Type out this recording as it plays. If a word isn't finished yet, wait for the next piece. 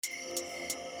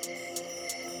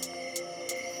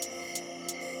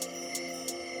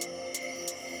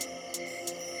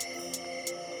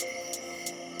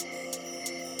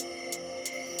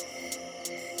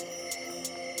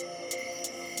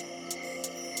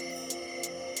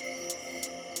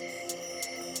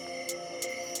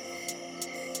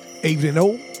Evening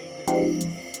all.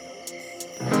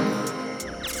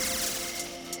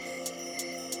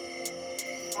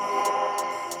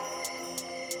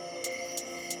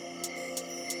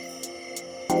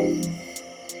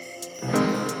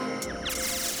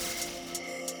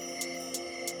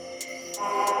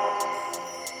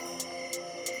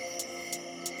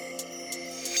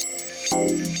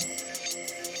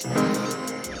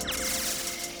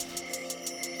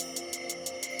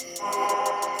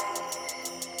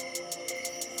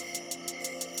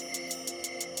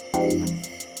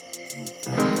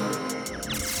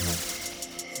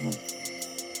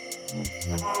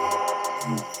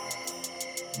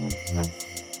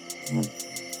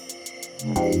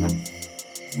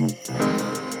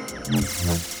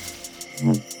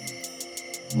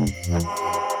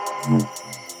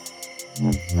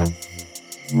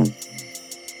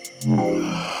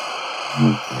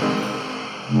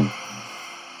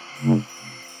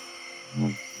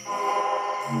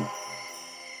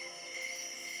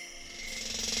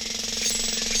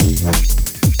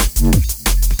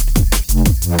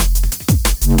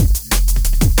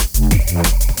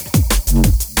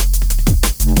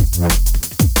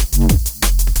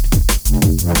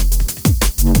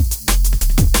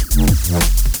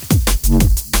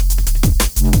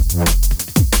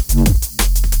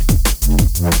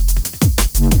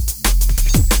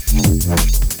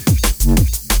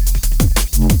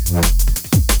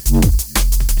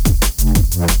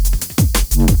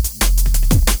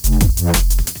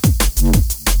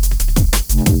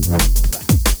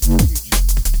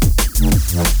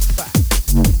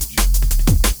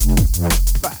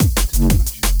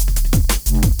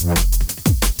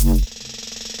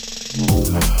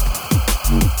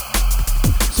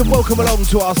 Welcome along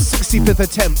to our 65th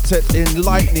attempt at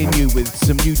enlightening you with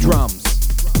some new drums.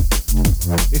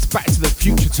 It's Back to the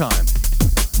Future time.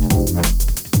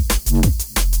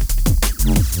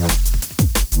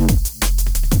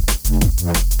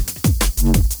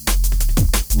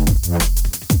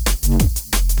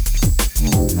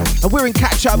 And we're in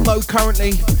catch-up mode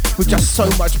currently with just so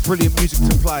much brilliant music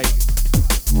to play.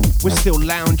 We're still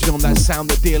lounging on that sound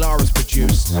that DLR has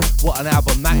produced. What an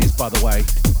album that is, by the way.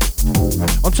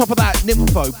 On top of that,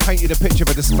 Nympho painted a picture of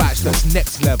a Dispatch that's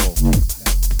next level.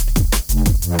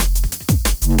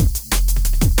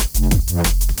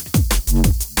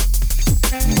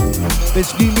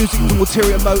 There's new music from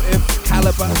Ulterior Motive,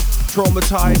 Caliber,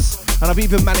 Traumatize, and I've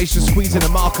even managed to squeeze in a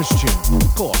Marcus tune,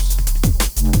 of course.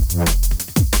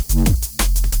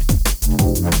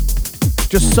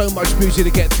 Just so much music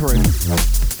to get through.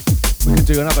 We could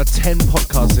do another 10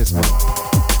 podcasts this month.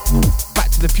 Back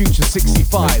to the Future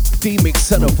 65,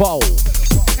 D-Mix and Evolve.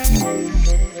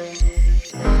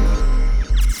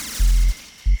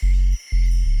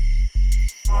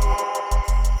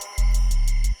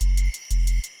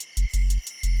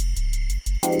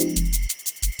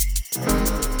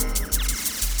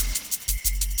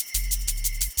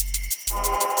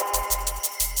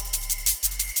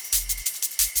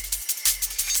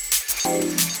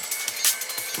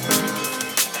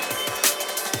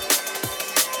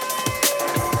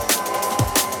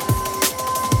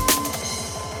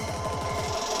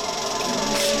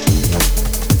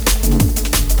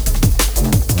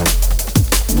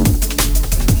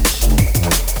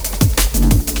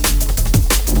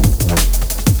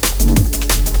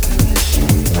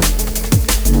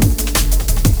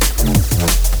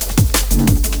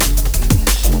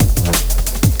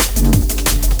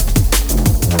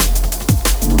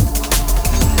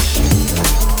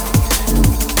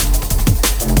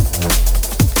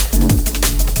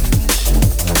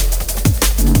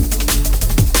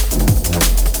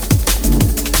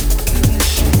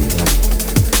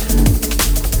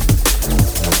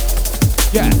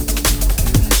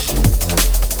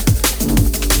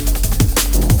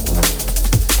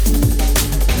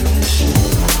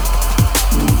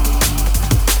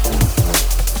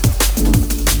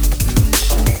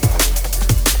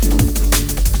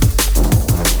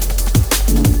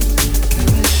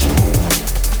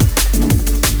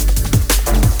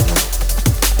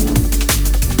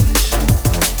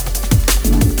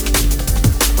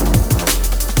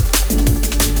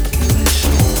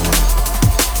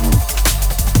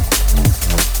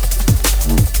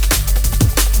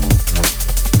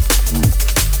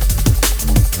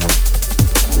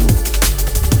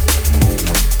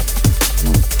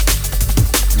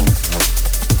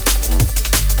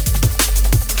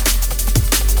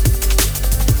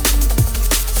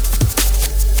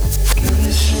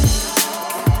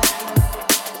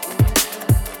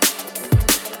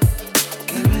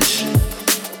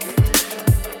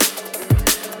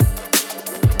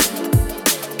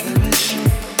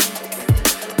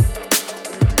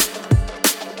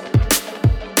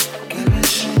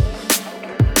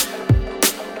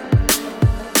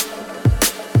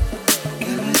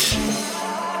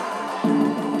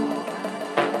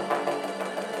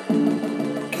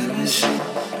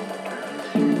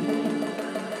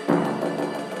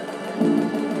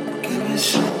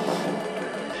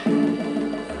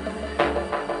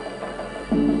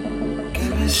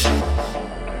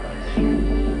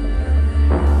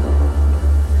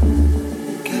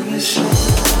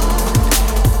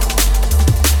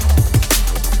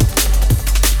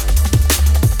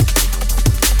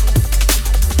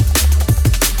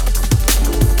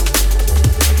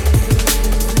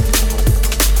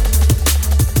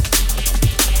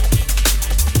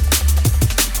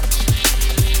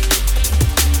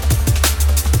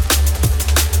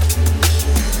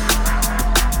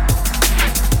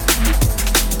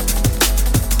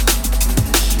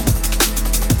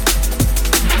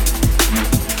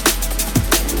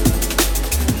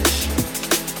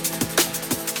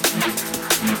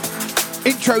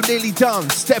 Intro nearly done,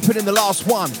 stepping in the last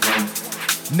one.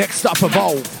 Next up,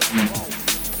 Evolve.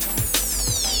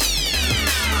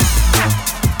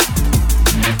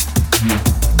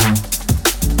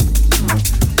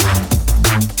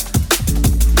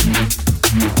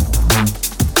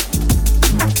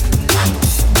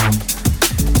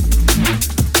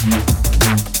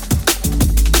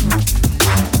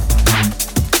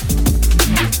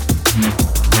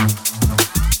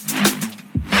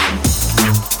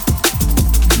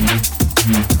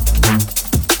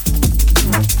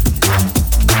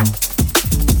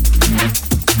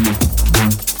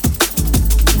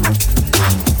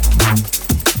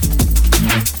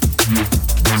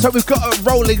 So we've got a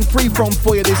rolling free-from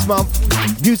for you this month.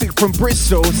 Music from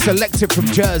Bristol, selected from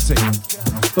Jersey.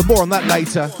 But more on that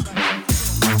later.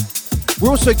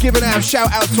 We're also giving out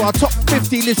shout-outs to our top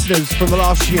 50 listeners from the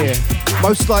last year.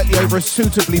 Most likely over a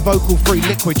suitably vocal-free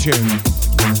Liquid tune.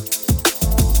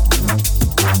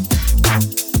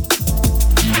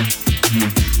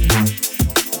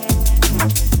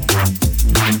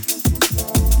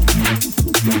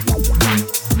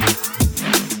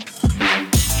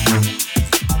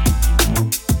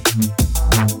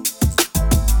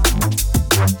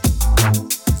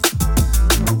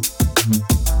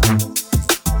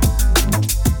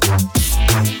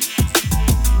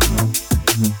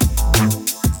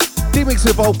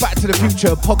 Evolve Back to the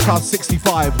Future, podcast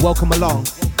 65. Welcome along.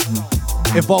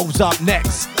 Evolve's up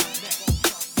next.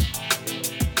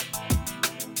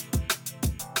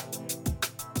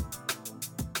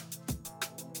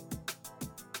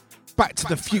 Back to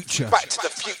the Future. Back to the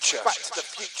Future. Back to the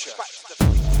Future. Back to the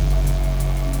future.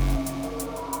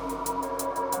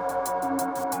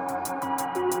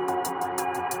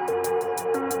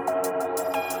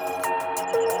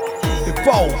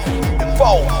 Evolve.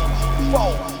 Evolve.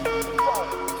 Evolve.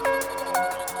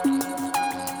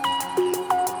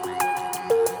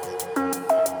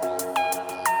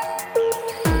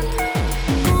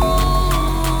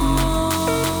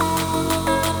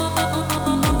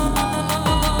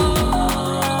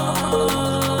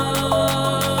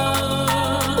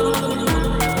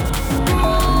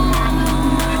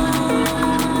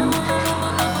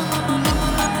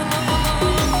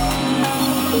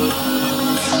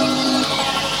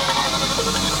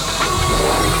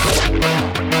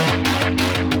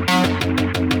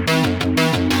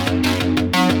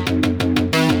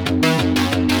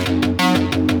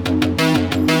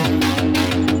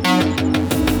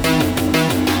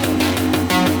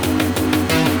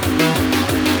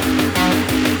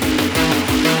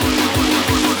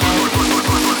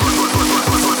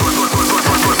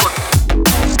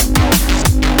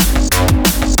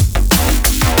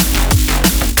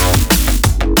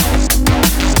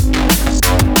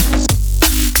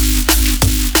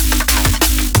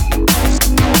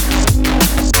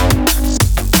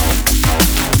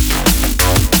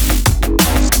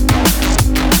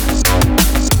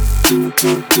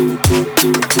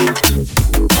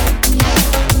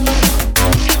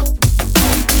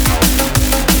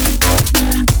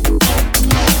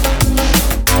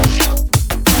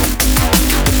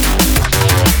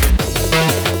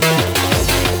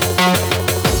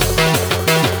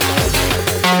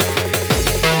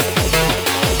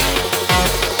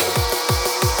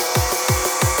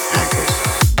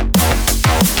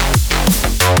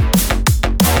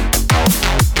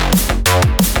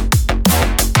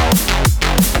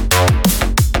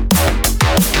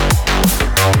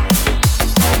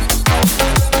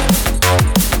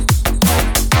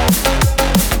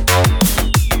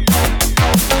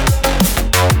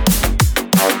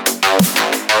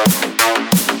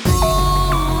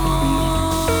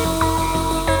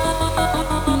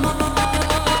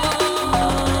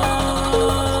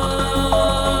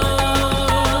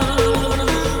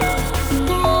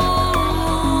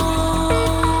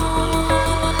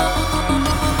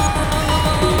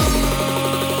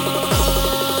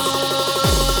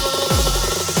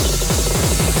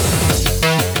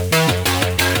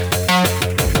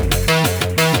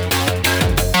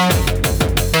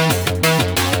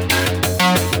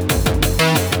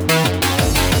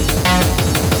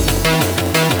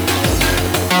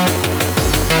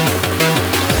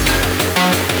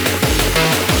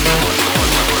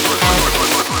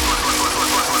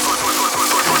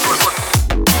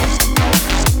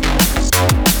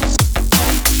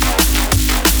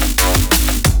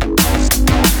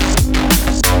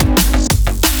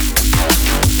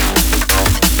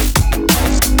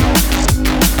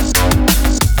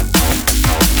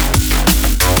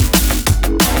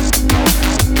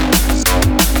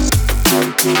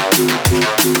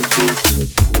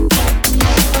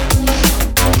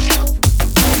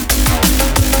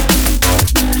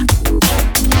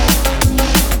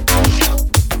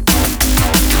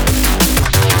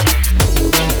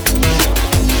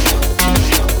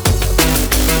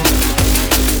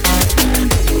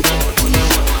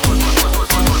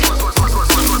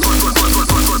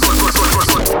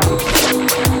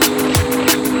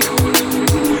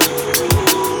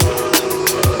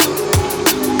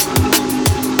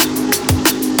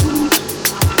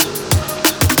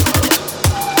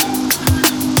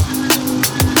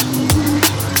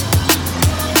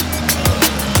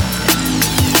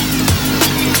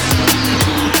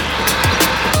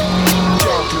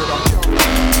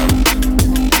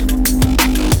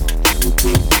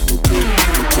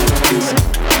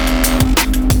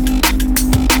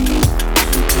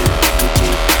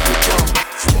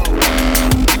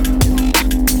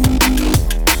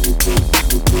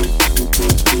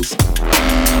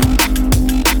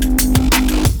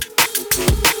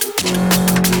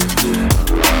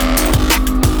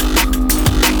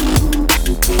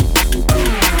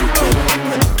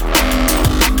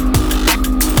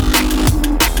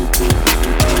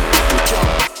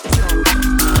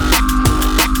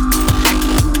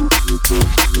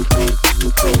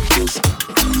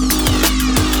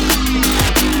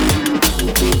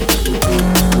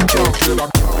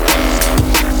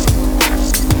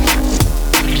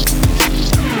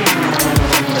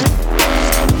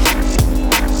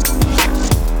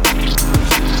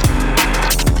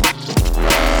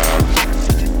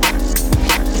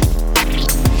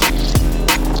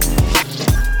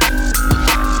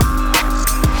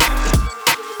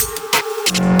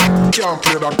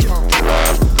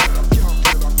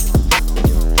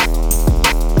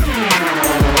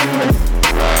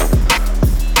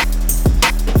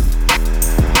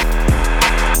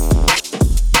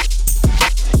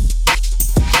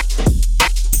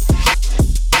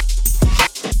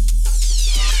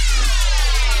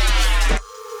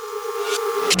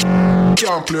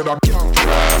 Can't play that.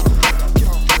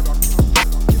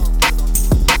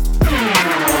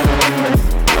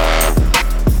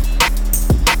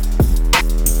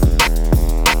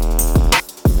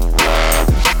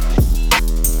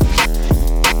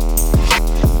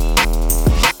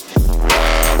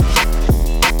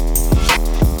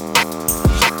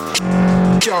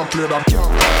 Can't play that.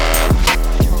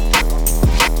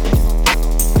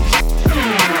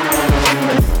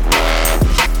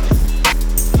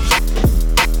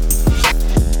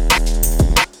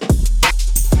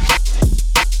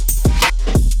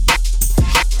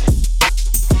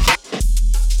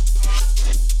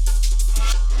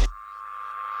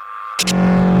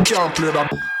 Can't play that.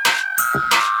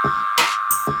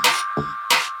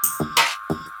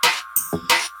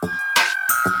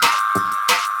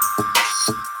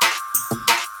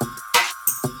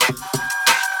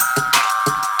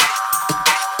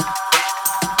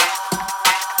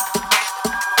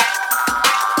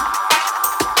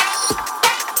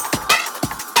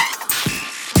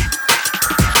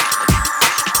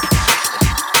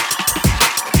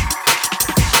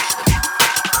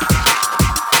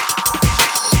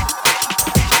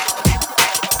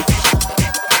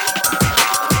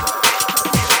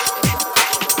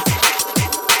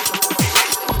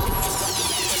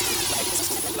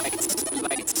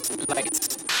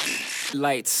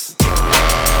 Lights.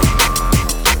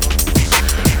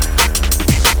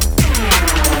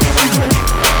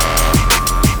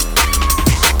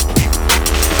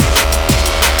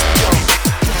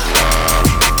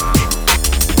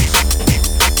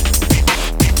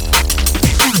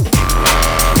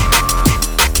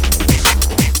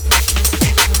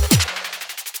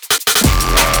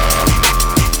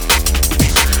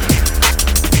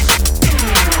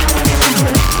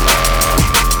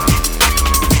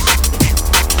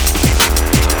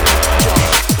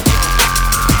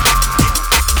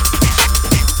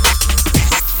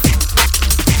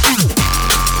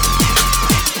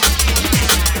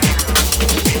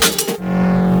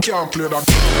 Can't play that.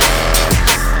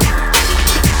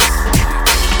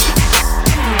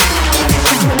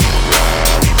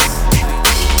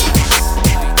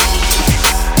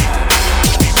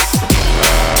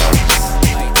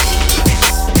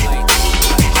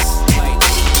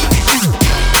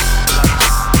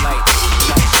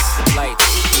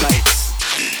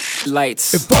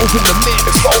 Lights. Evolve in the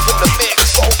mix. Evolve in the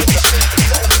mix. Evolve in the mix.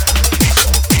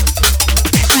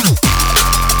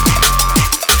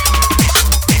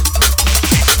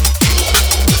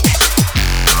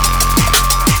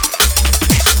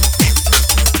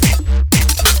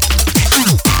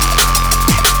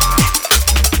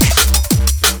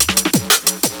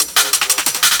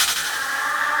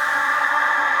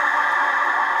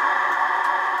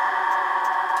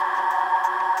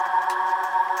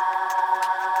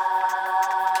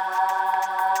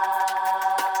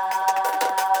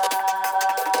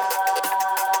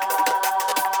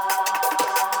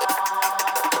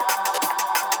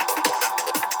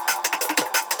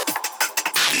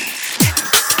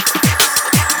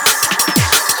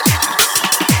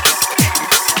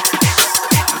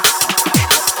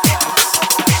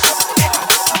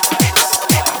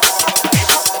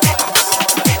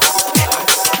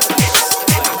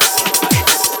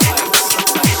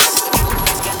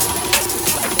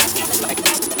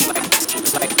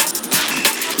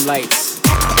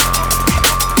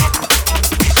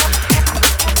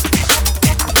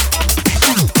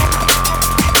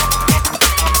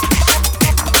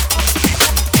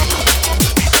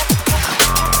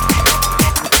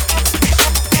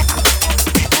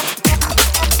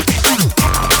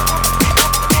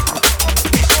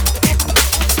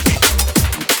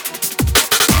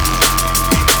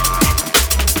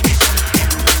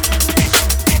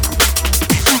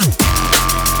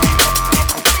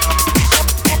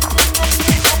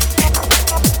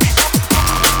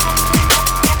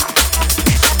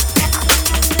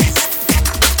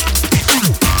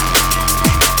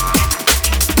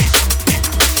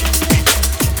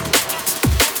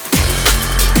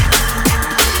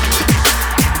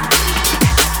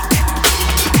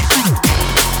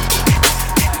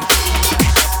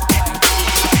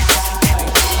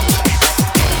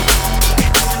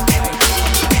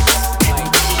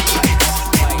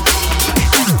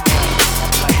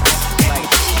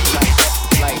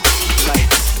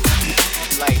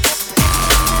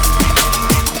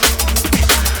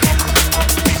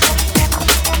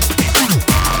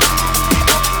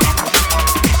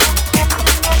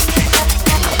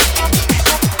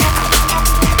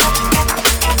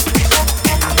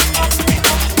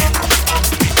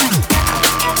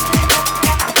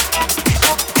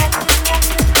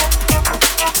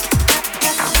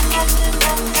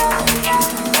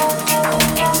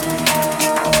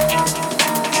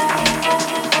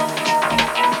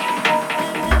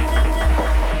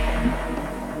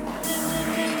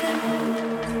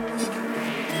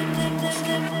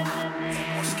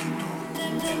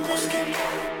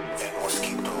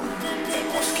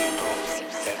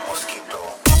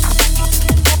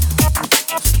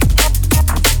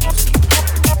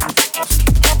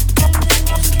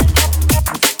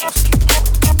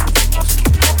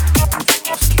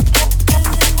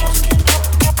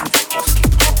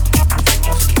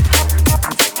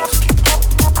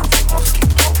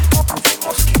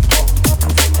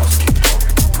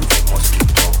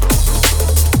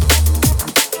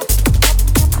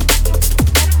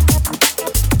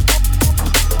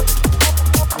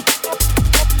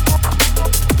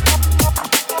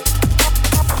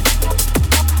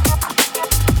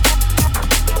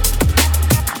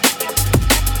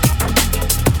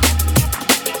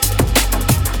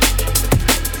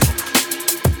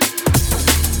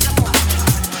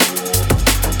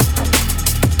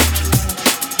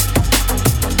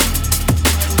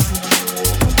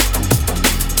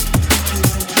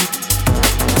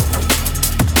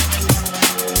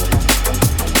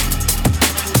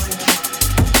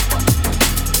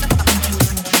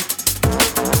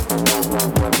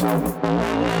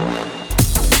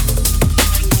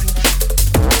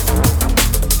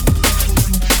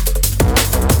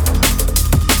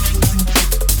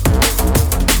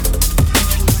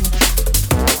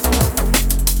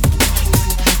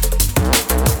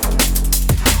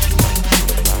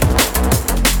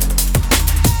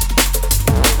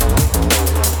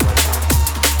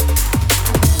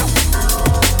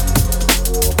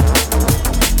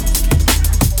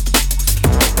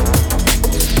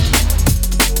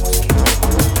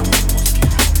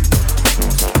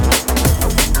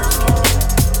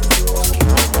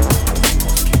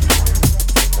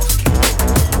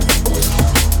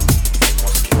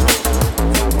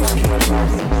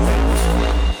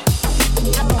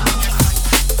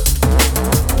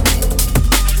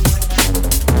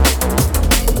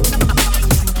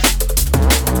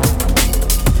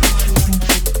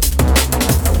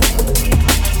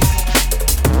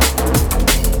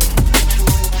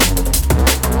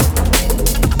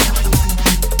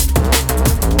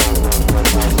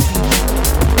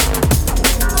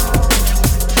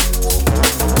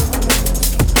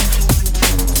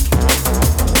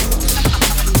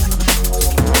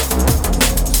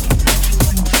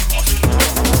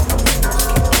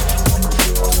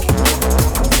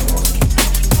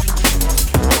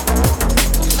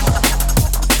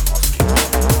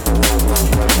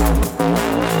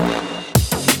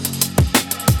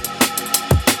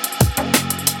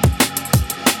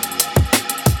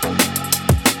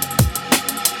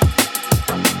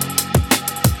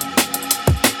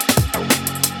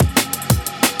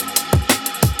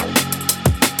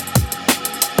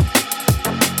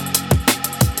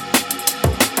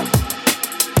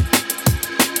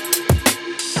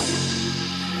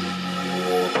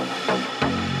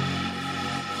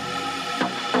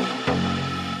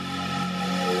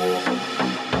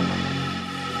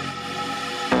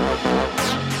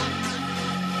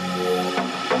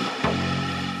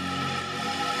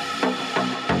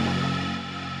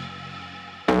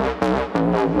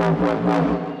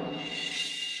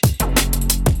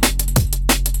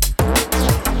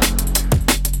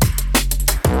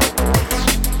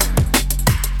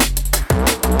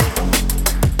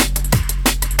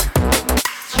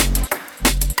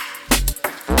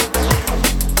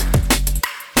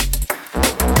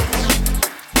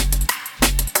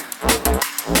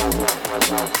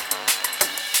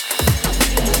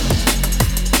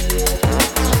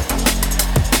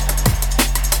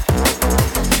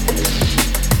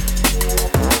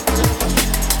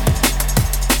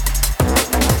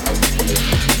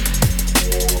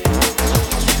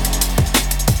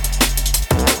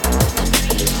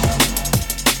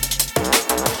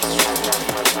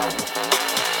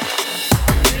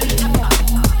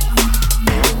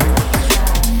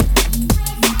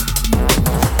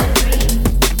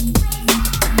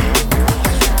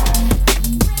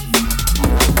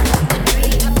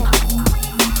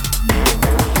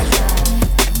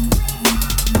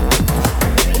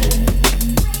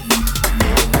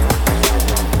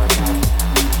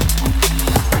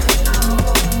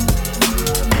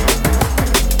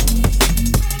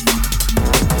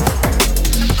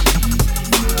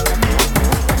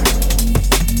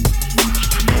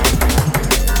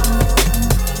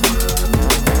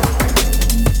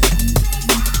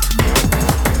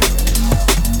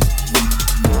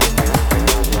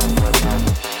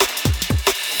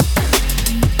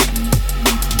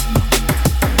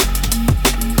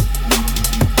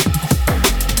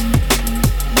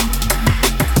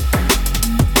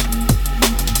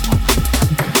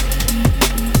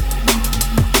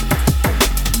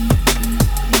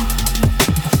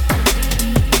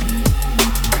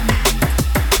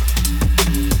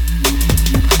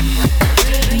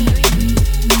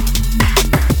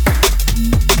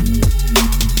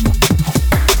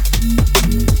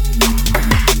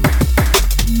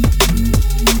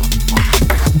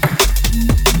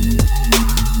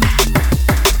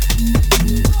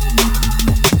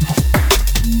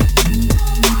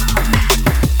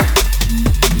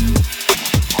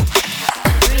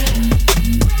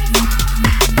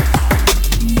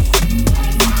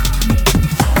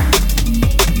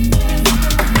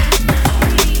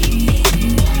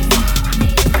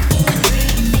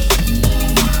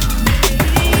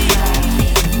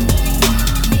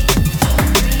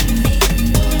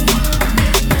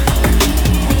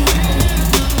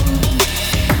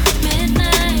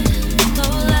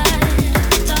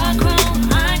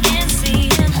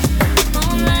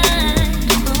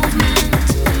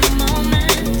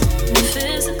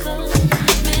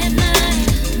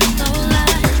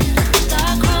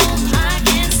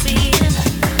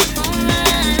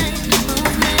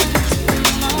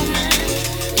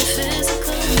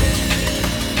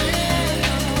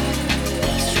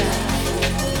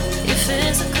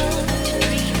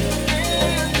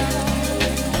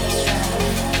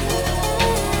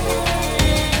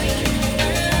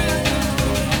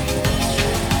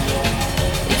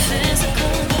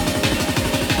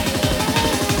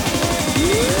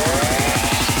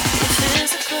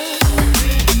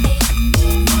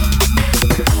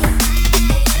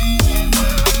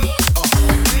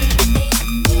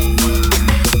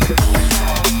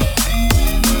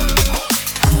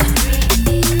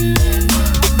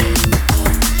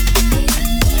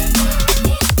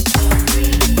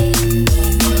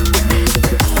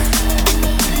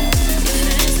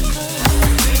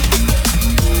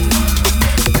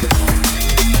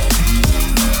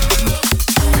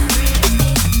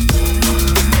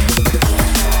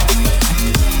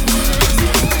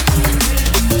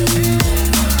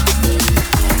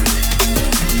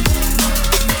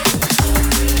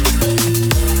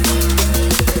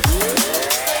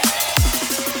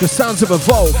 The sounds of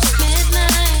Evolve.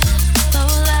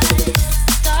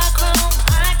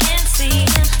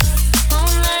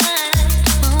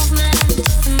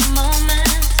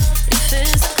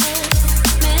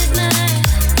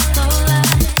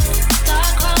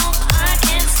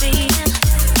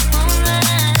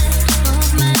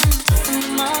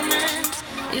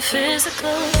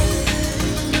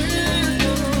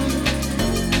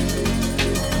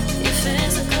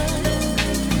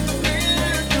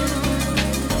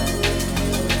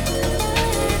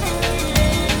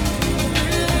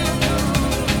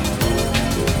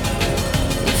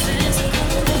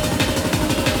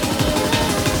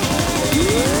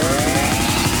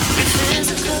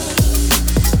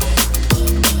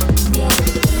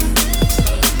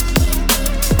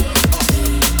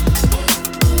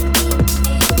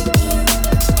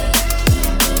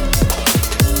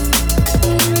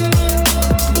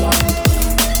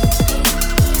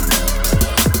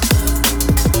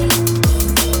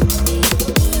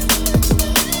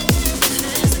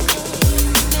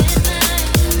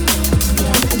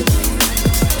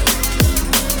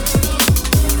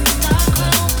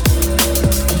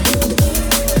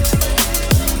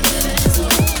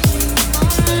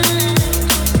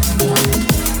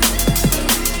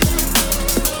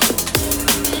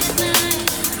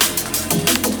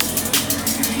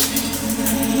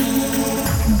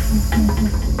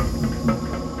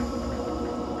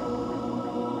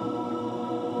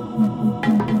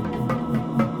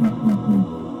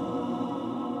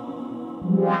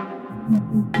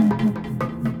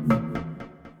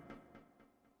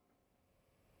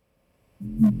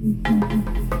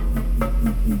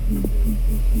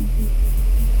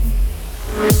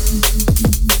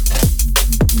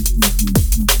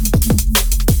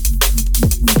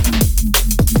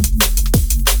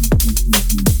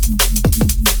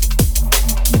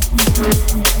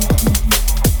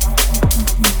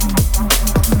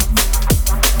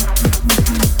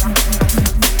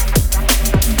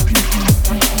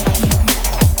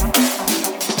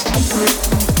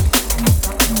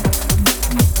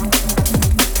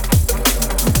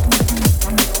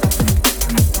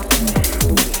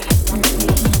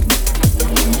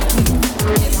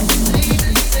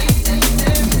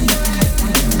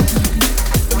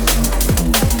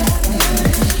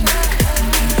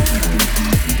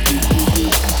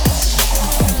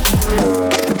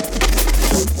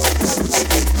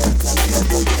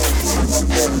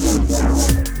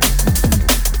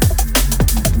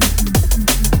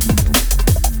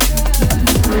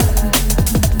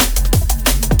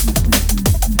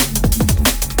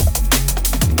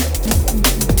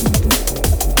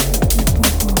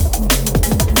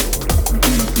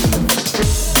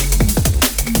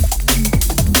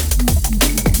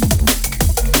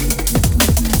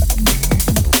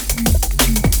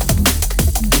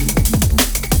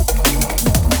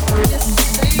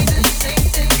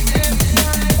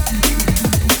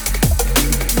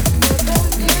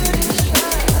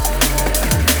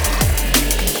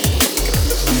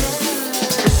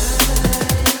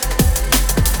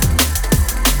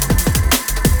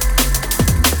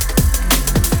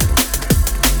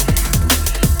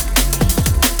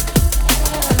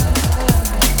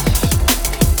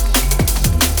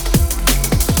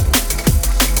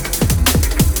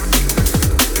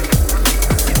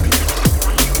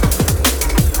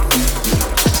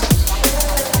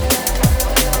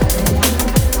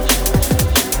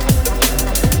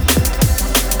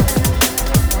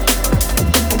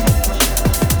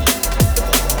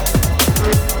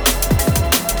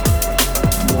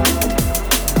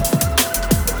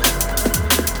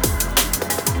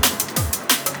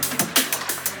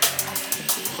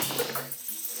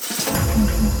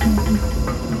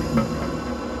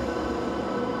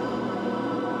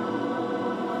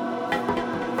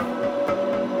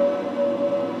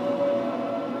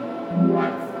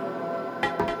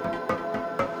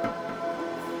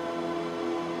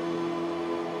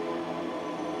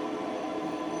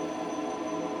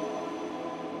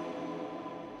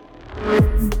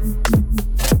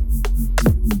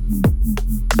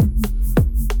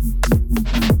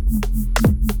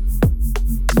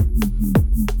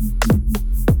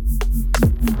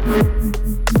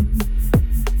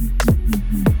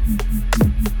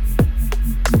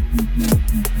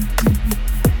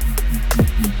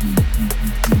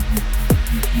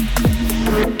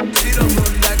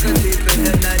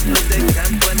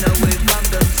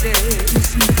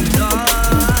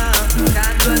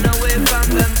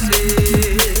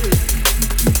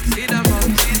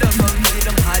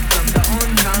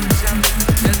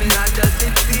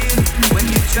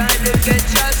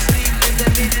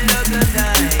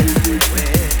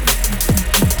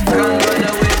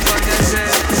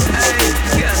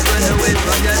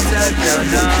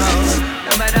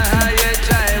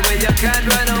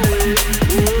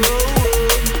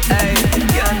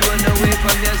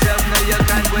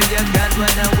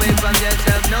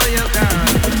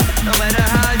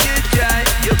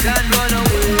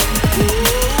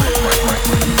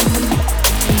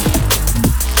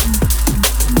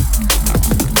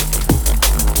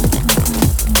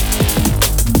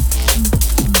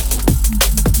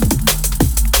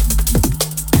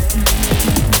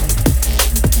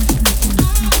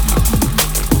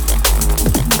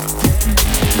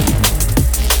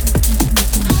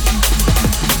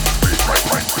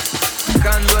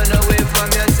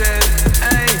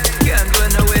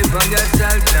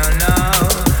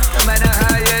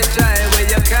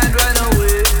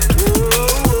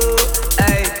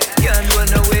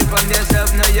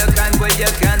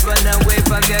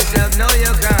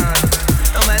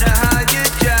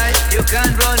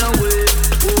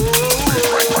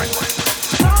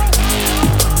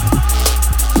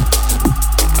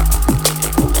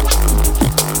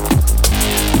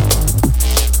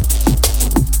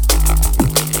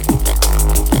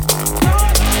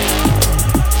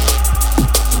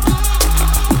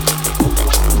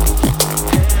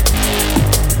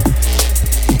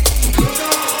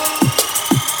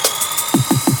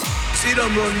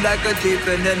 Like a thief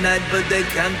in the night, but they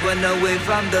can't run away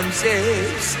from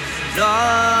themselves. No,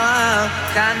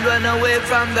 can't run away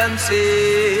from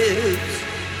themselves.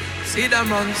 See them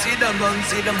run, see them run,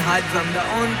 see them hide from their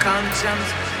own conscience.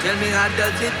 Tell me, how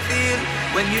does it feel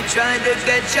when you try to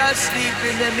get your sleep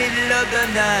in the middle of the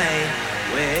night.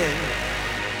 Well,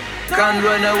 can't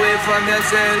run away from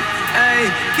yourself.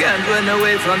 Hey, can't run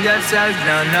away from yourself.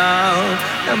 No, no.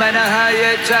 No matter how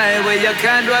you try, well, you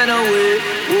can't run away.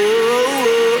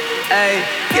 Whoa, hey,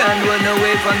 can't run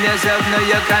away from yourself. No,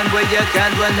 you can't. Well, you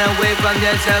can't run away from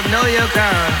yourself. No, you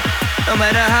can't. No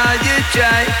matter how you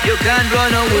try, you can't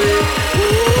run away.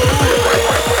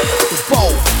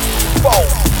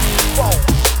 Whoa.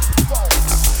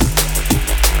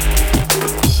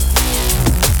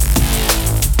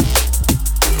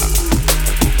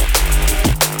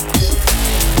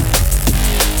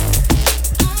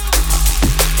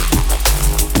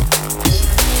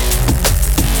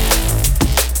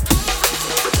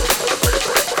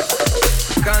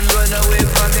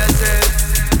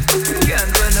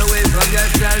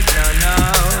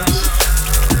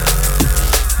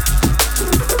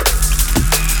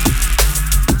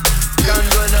 Can't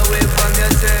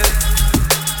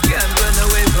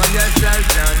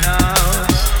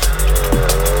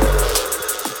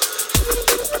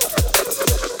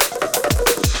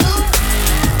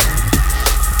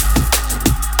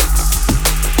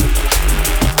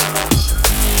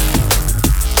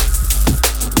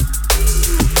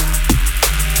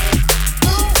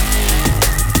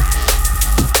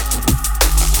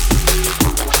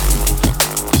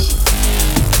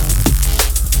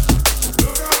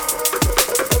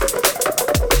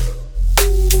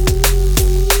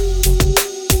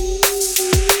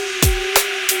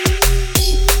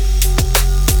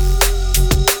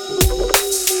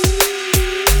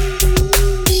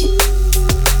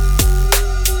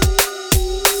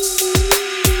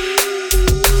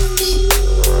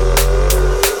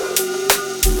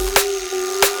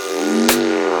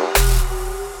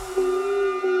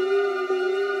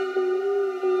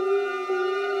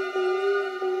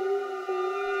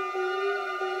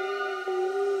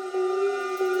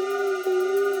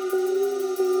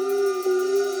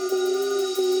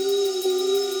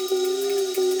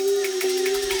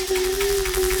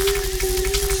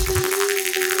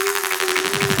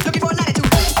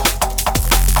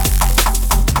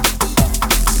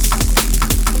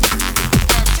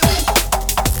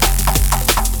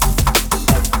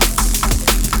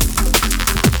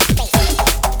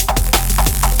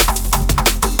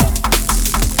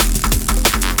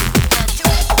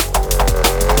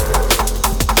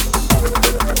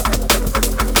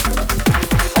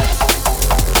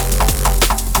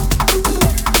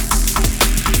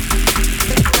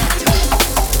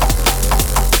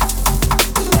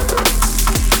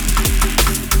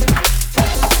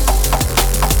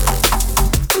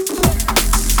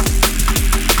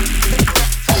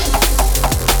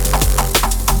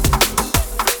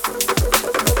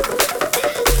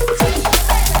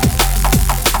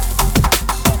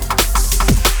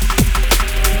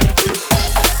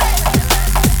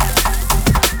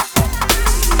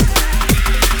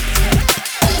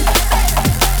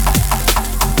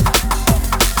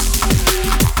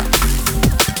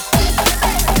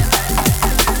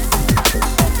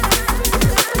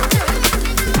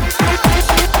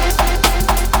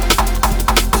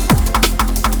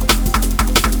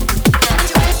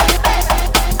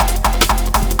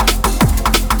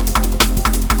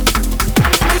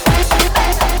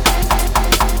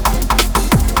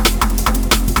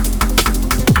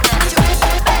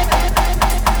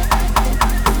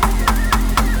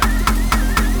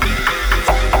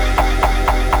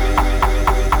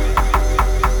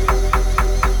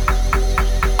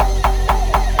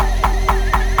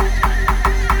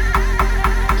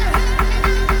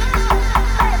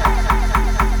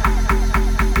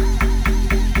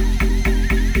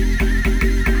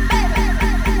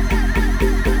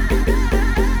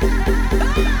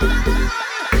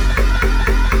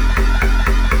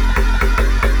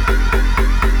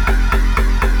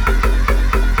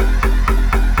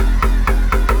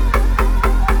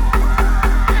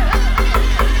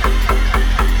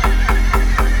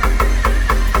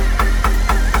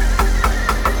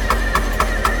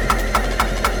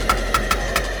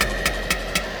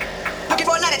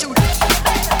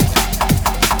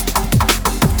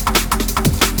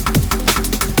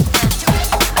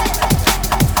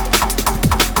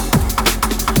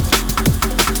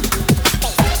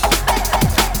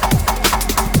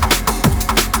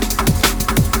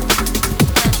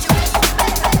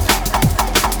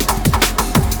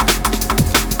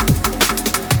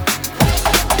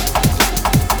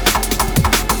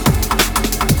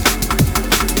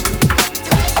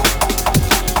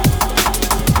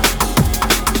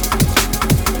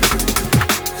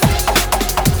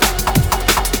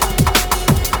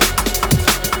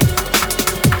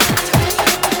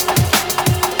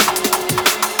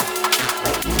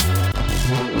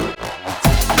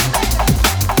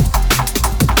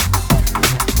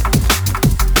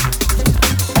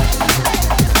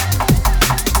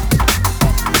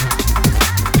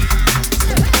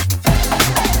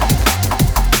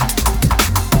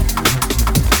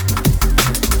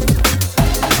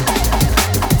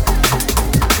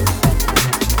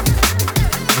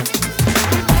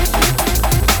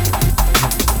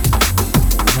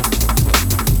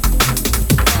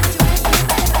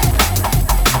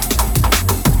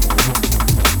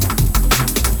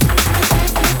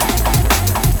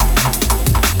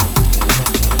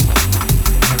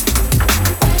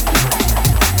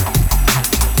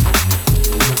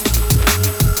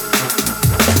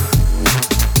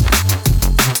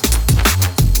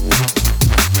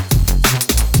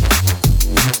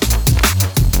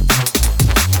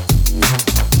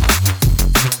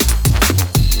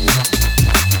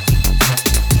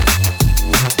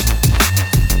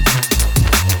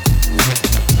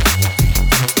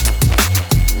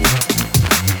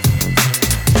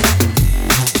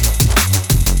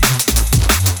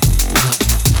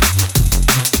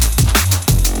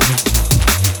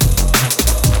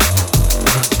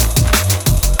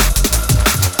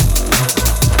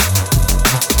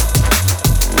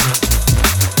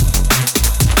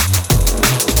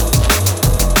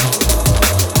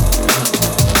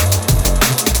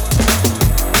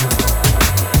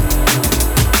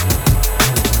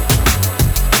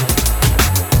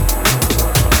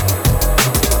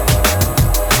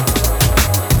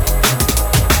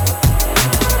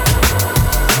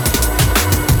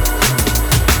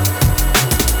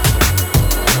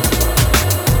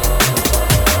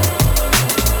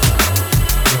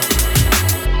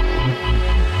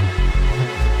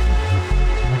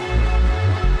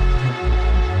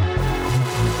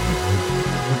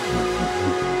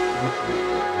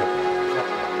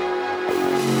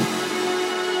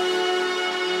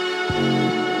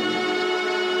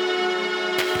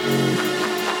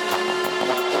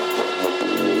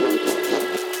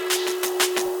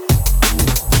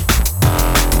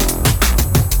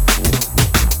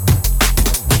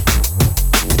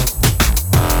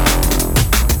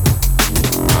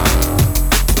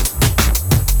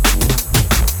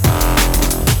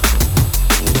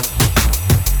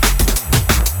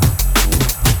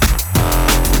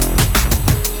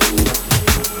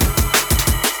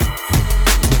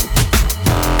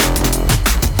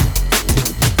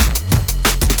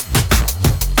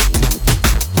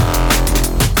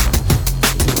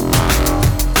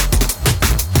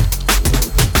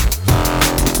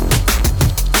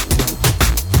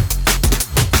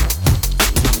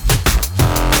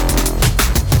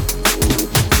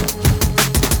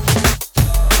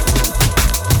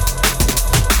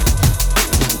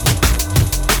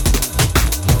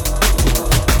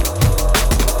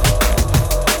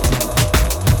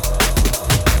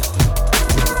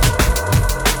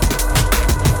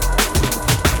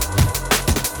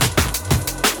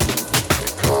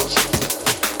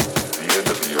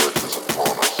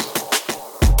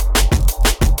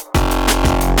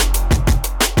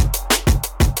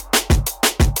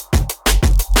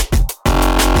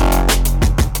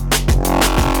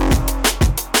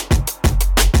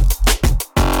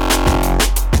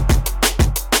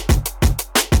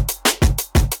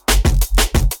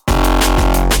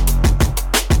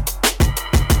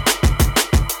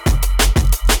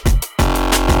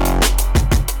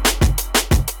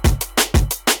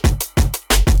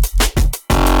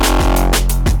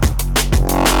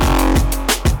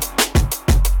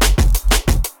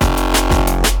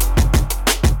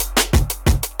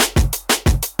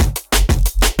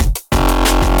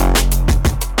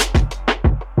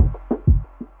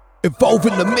Evolve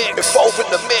in the mix. Evolve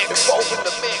in the mix. Evolve in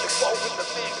the mix. Evolve in the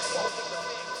mix.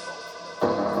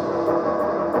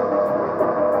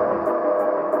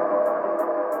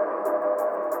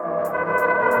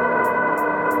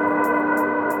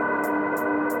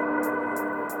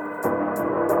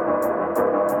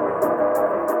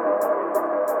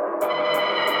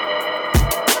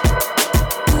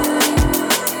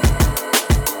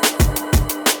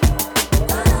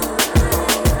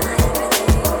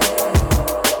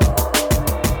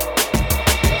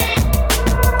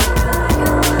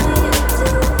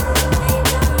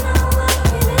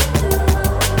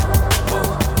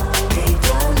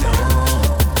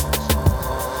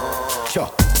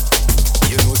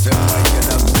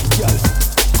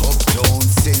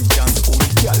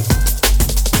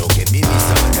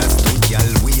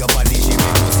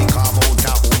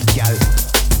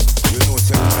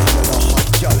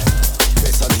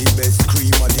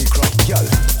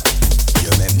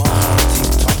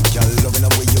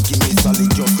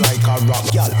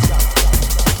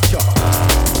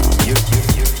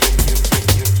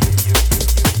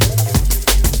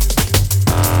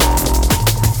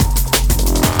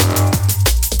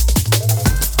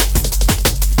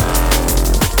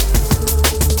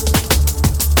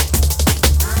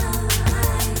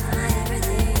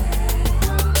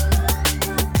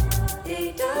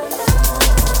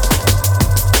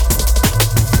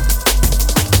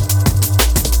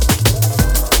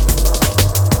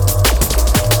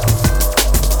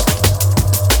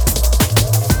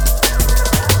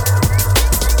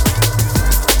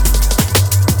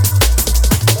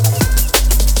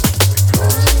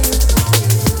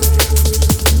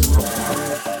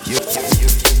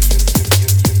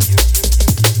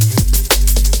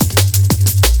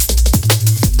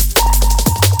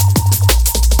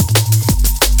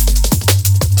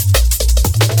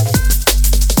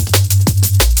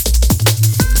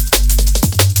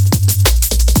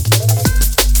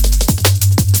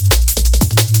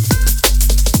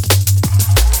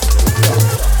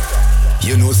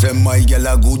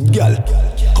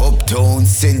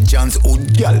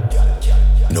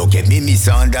 No get me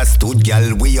misunderstood,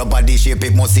 gal. We your body shape,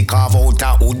 it must carve out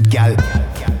a wood, gal.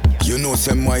 You know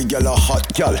say my gal a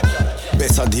hot gal.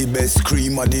 Best of the best,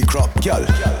 cream of the crop, gal.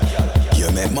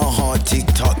 You make my heart tick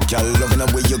tock, gal. Loving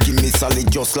the way you give me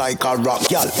solid just like a rock,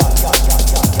 gal.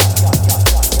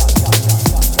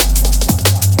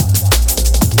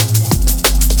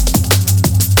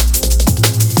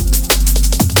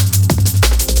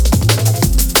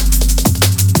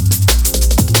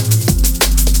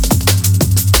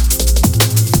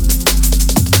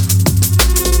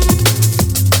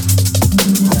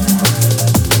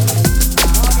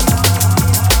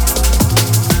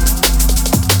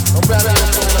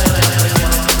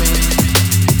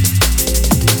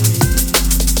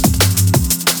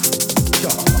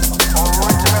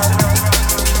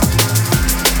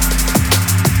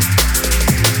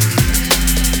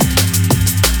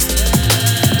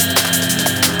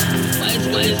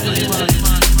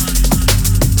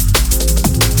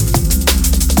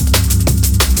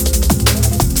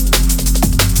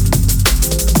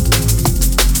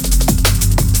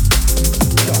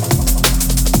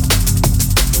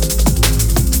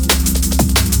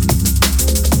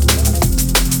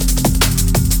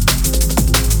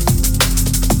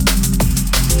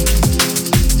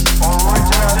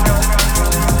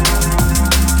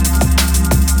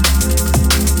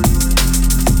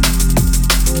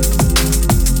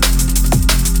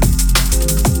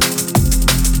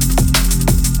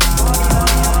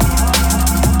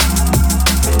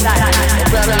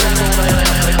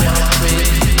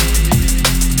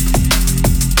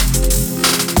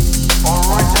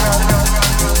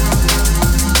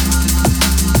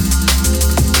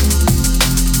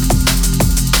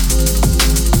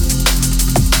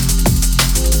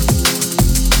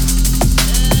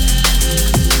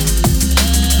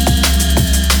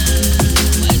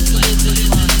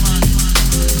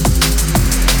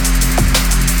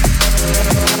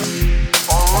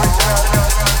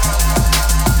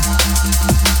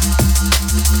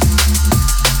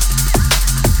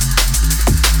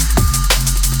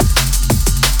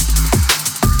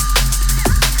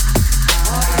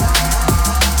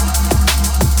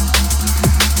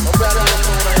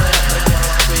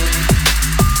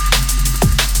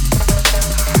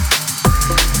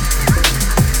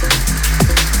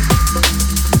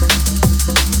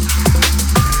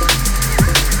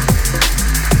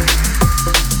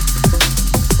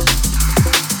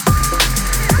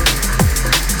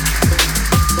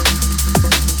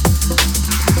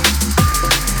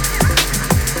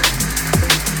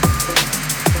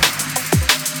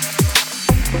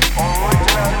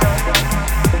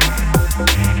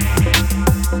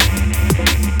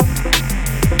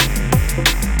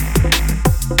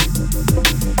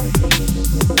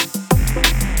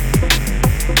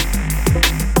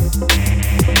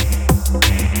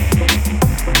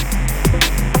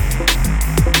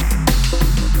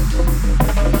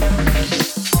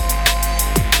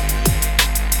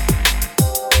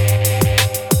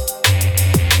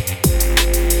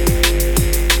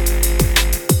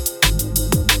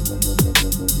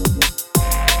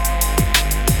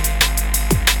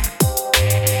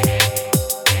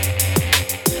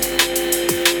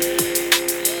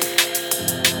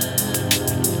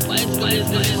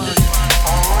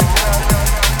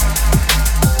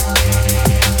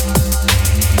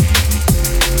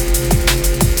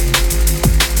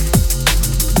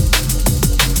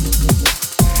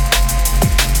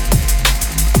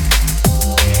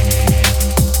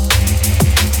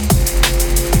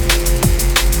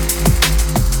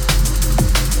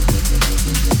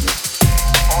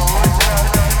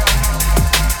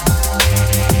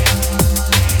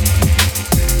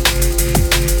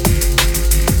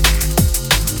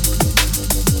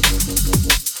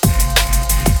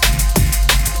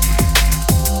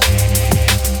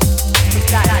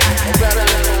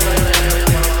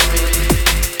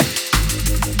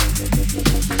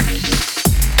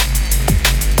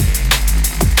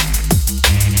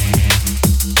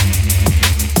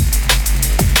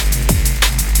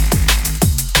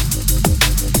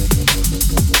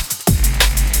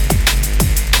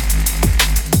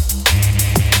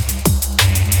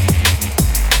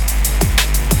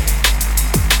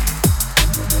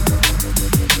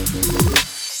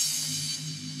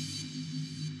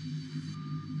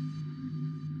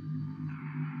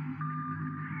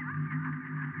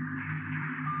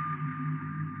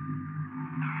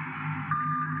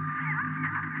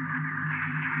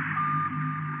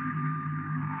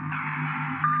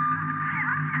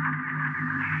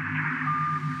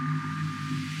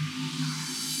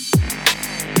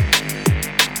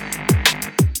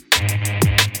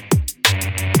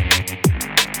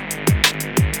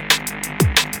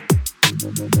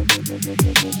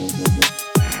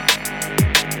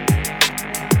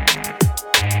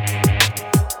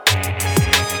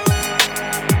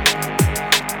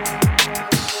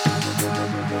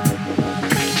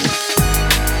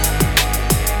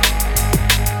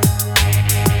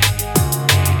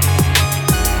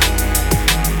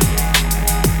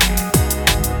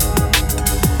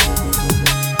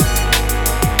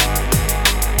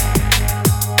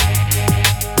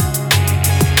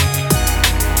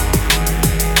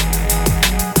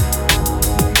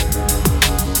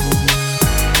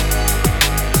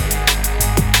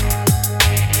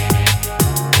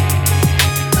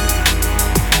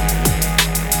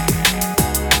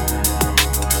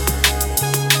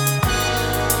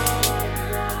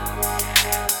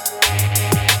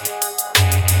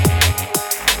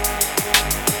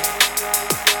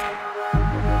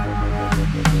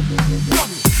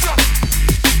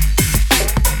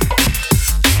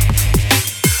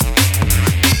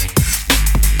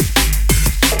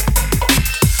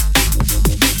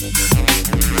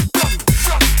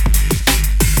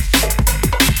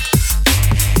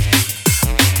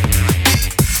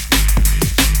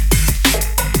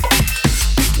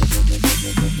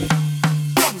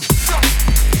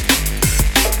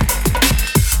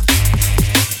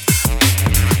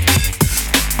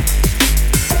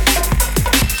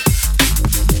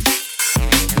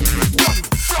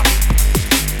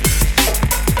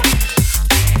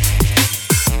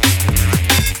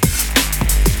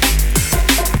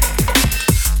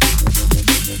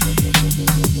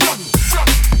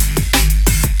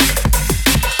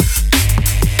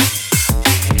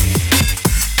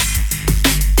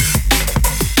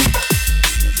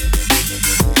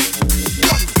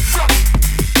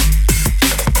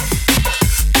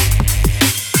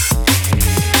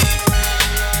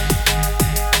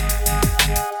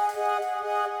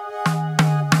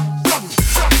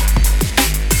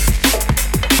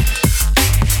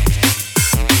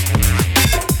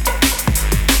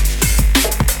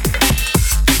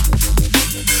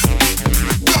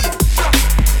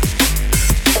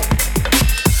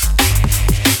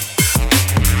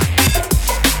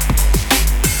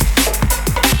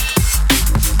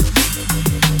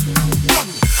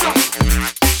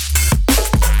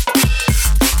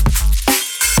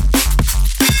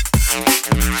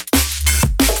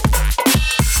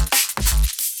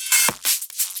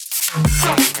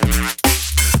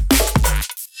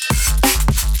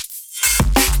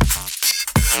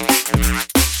 D-Mix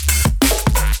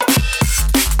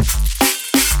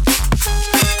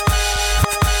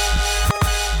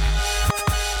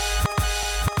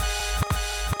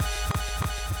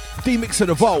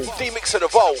and Evolve. D-Mix and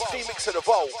Evolve. D-Mix and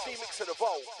Evolve. D-Mix and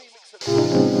Evolve. D-Mix and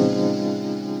Evolve.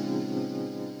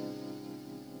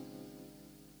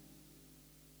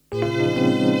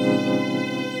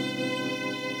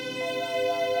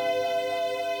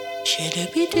 Should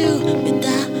we do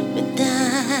without?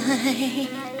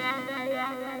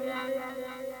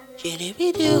 Should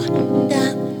we do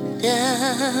down?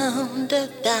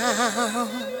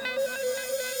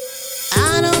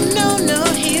 I don't know no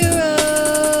heroes.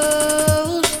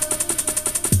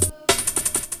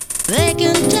 They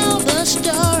can tell the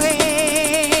story.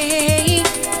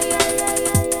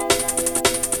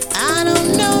 I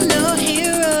don't know no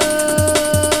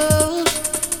heroes.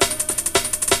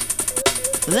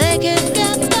 They can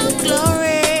get the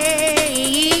glory.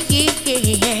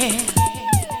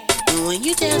 And when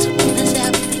you dance with this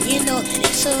out, you know that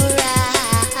it's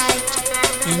alright.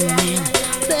 And then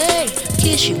they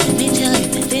kiss you when they tell you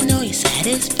that they know you're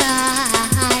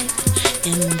satisfied.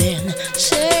 And then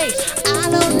say, I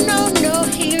don't know no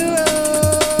heroes.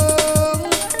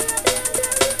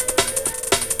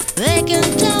 They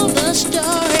can tell the story.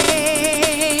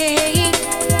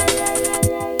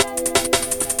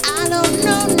 I don't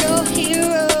know no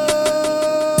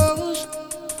heroes.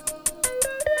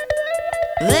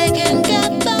 They can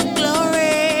get the glory.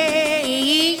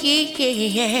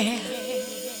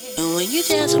 And when you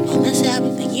dance upon the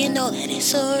Sabbath, then you know that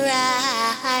it's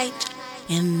alright.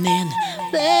 And then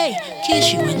they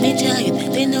kiss you when they tell you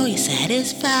that they know you're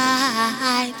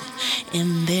satisfied.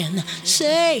 And then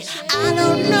say, I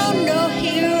don't know no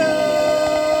heroes.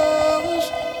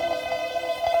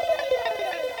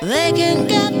 They can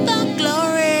get the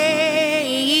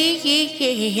glory.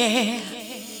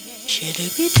 Should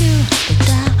it be do the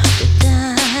die?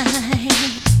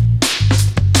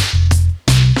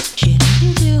 Should it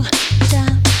be do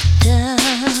down?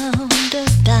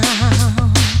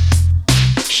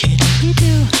 Should we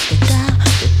do the down?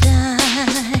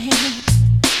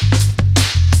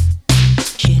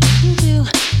 Should we do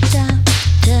down?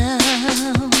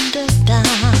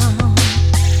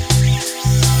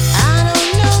 I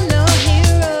don't know no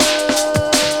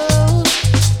heroes.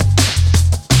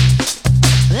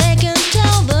 They can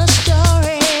tell the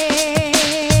story.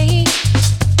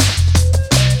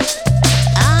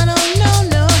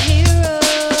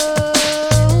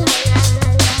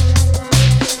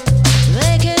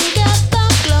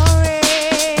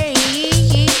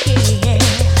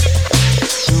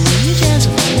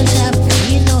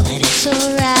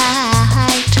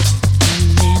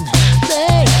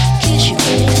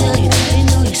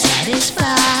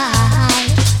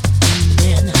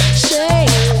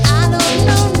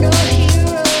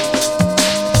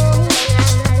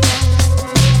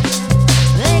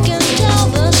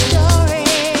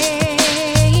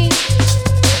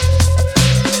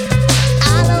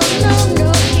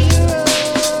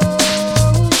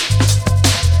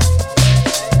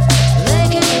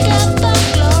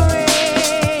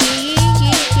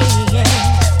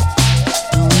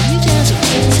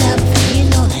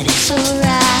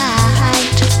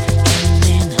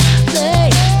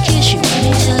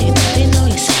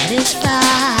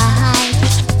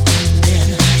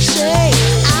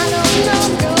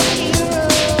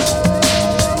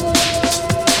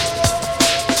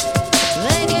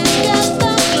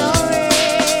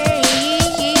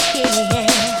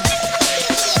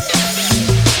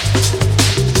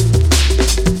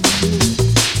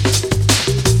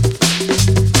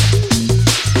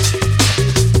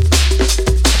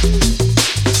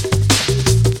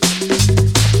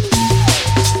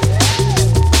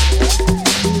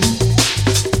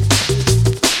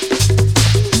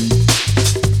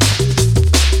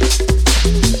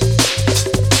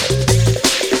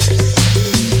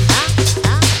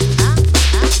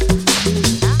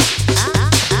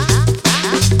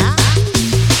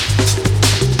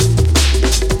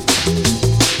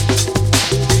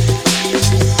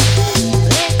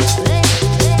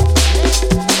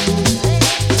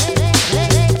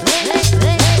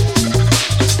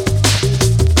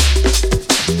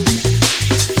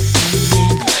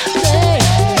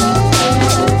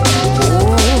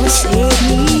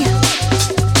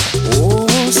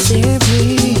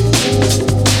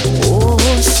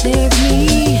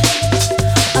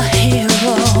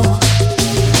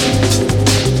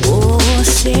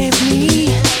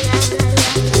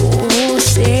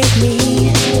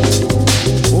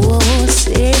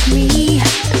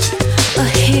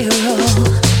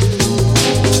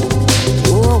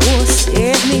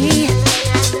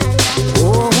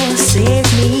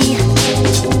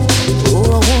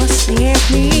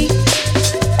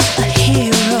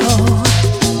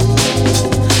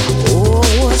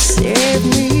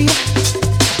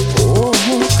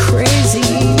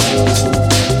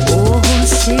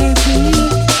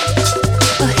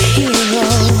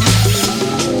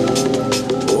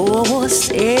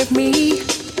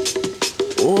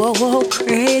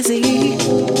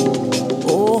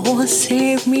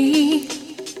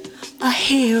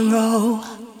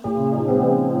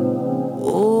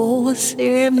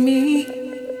 você me,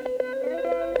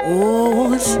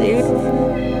 você.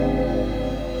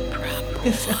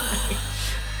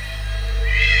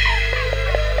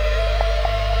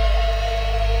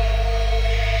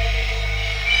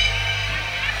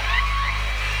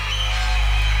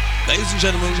 Ladies and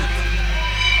gentlemen,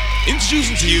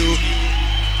 introducing to you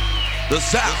the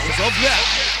sounds of that.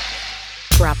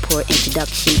 Proper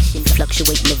introduction,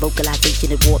 fluctuating the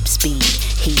vocalization at warp speed.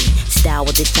 Heat, style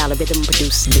with this style of rhythm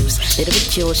produce loose.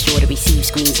 Literature sure to receive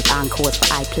screens of encores for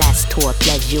I tour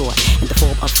pleasure. In the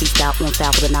form of freestyle on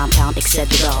foul for the 9-pound, etc.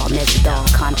 Measured all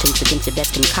contents against the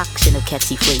best concoction of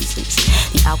catchy phrases.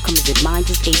 The outcome is that mine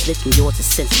is ageless and yours is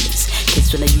senseless.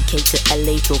 Kids from the UK to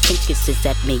LA throw French kisses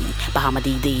at me. Bahama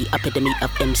D, epitome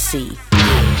of MC.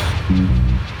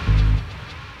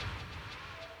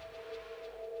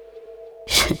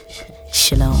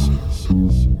 Shalom.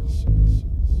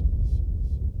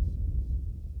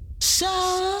 So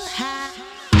high.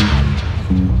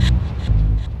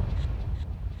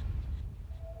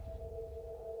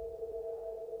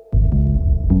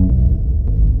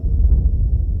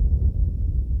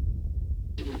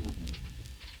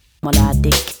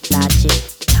 Melodic, logic,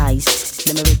 ties,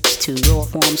 limericks to raw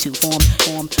forms to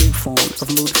form new forms of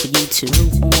mood for you to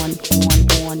move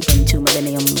on into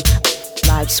millennium.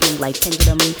 Live swing like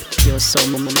pendulum, pure soul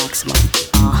maximum.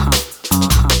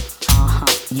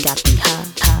 You got me high,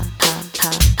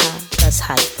 plus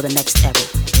hype for the next era.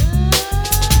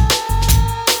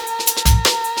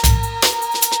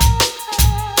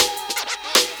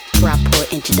 Proper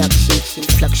introduction,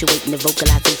 fluctuating the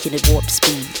vocalization at warp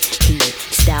speed. Heat,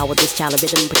 style with this style of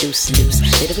rhythm produce loose.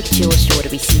 Literature sure to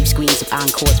receive screens of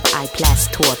encores for I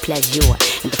tour pleasure.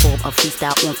 In the form of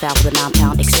freestyle on foul with a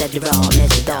 9-pound, etc.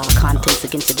 Measured all contents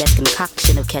against the best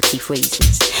concoction of catchy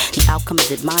phrases. The outcome is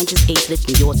that mine is ageless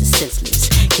and yours is senseless.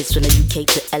 Kids from the UK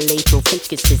to LA throw French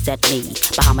kisses at me.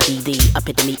 Bahama D,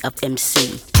 epitome of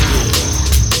MC.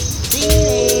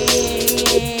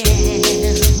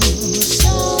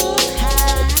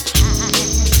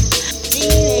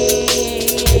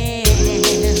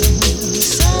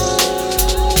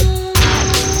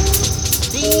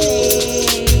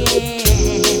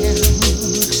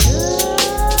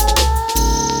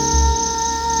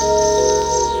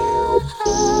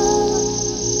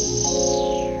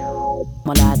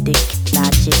 Melodic,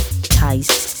 logic, ties,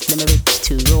 limericks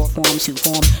to raw forms to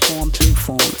form new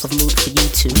forms of mood for you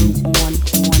to move on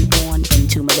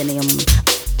into millennium.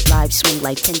 Live swing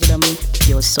like pendulum,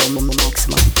 pure soul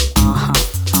maximum.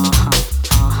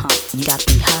 You got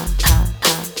me high,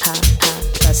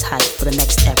 plus hype for the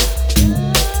next era.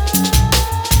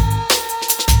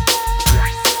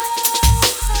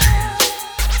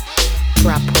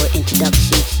 Proper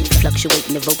introduction,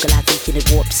 fluctuating the vocalization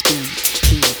at warp speed.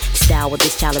 Heat, style with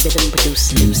this style of rhythm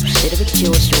produce loose.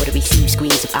 Literature sure to receive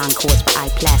screens of encores for I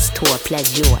tour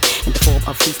pleasure. In the form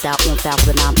of freestyle on foul with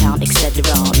a 9-pound, etc.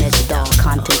 Measured all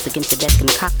contents against the best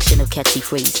concoction of catchy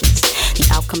phrases. The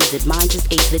outcome is that mine is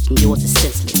ageless and yours is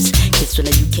senseless. Kids from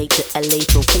the UK to LA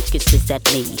throw French kisses at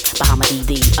me. Bahama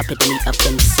D, epitome of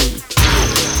MC.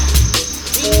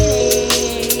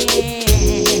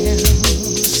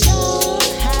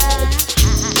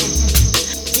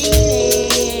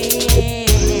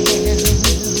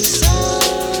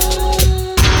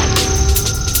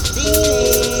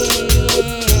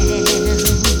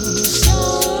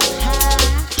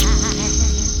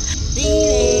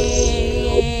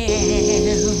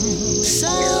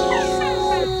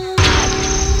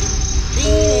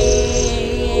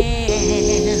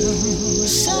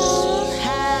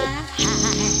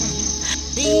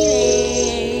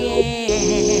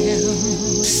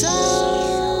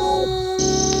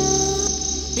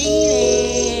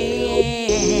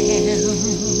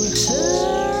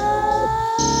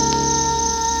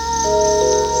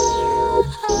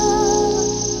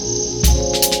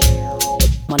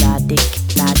 Melodic,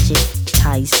 logic,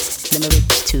 ties,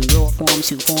 limericks to raw forms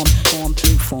to form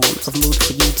new forms of mood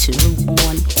for you to move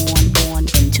on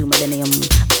into millennium.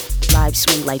 Live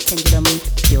swing like pendulum,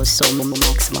 pure soul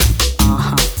maximum.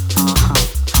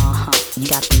 You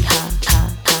got me high,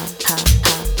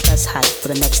 plus hype for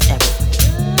the next era.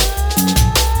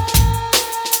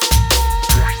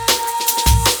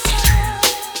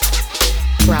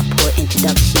 Proper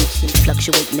introduction,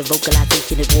 fluctuating the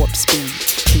vocalization at warp speed.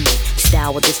 Heat,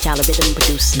 style with this style of rhythm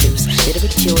produce loose.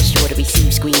 Literature sure to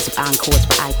receive screens of encores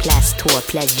for I tour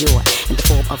pleasure. In the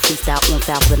form of freestyle on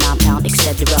foul with a 9-pound,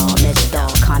 etc. Measured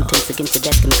all contents against the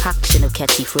best concoction of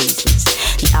catchy phrases.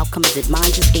 The outcome is that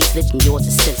mine is ageless and yours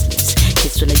is senseless.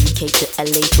 Kids from the UK to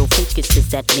LA throw French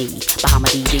kisses at me.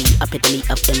 Bahama D, epitome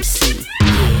of MC.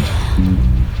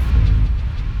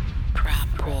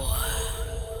 Proper.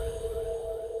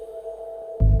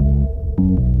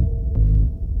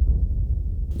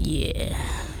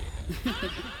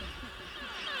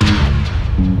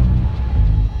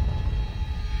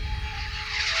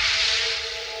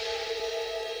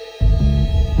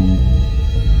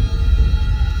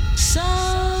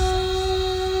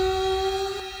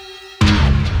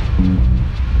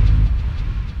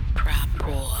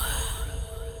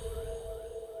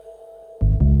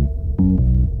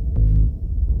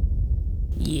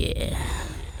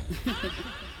 You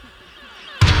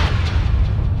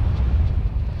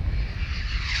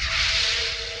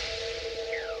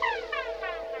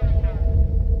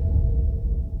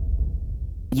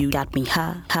got me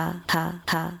ha ha ha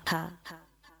ha ha ha.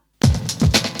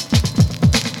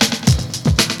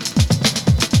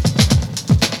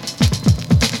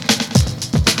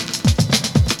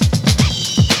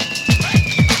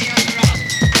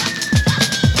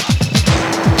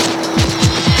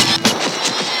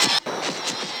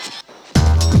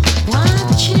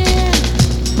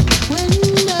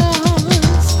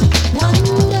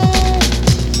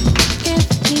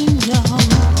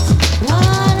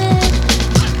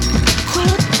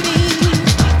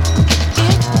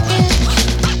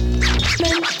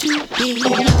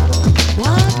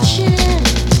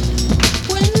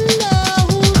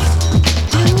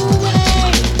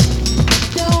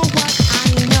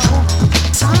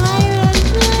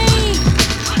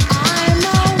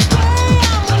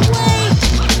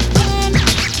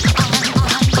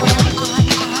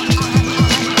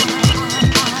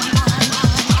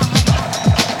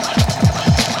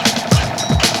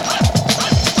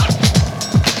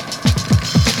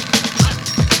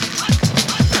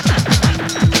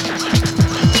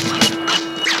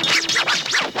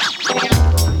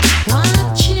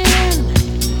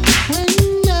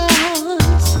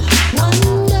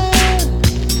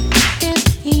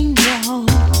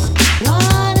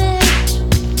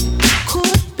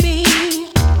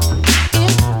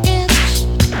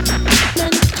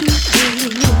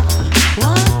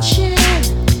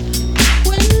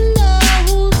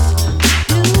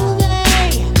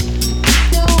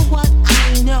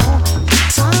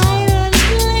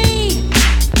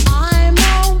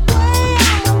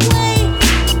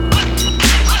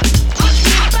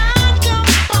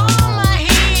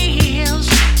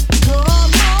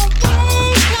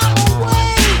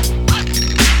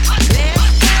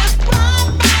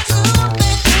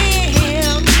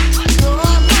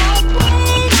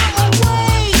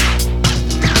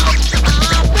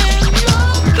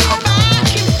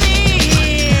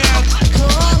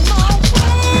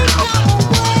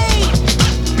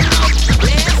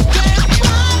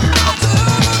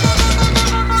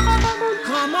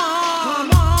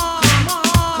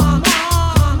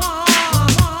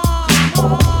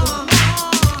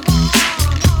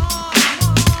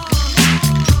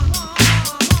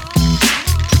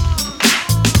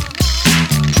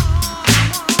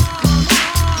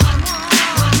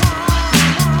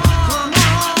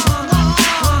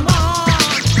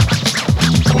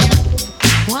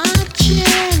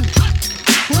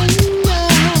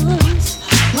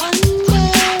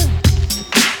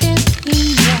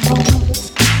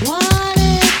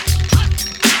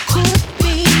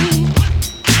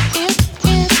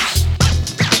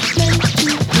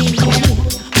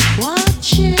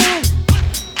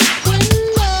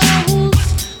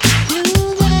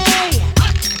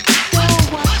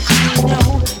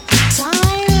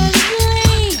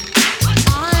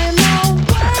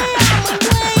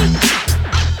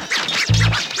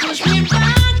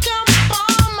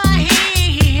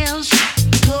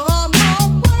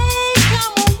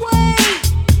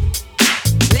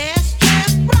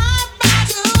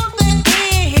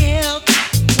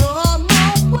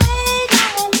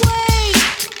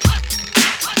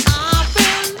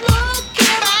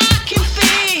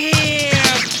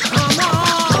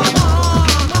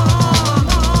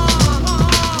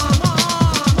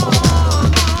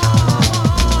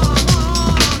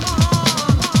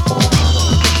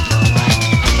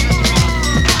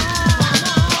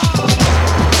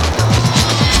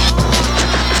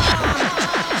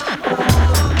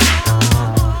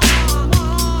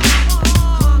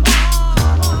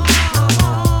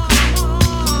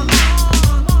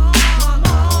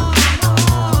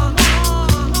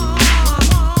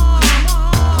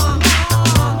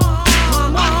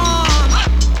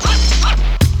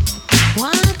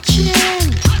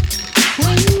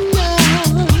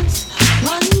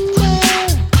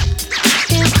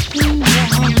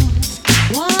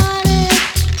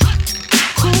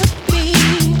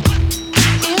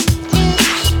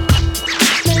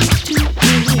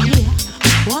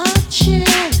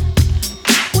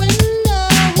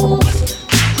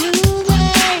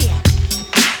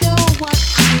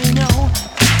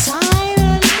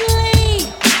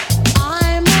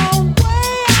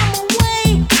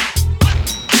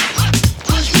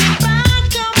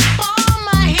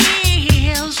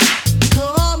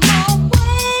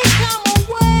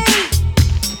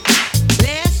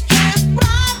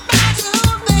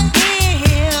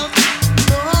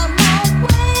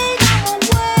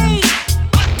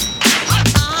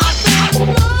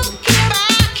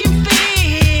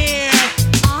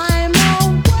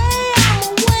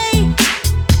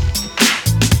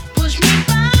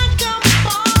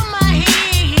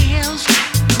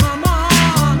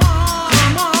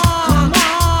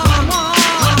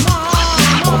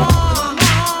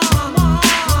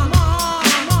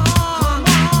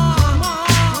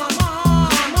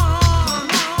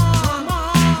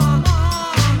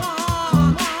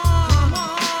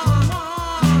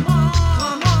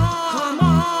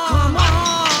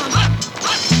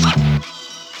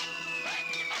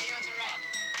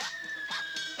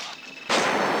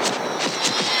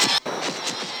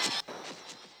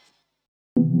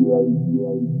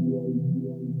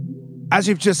 As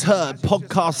you've just heard,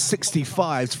 podcast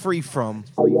 65's Free From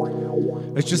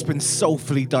has just been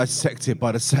soulfully dissected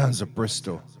by the sounds of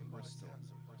Bristol.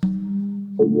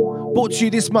 Brought to you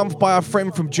this month by our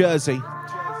friend from Jersey,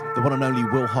 the one and only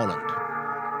Will Holland.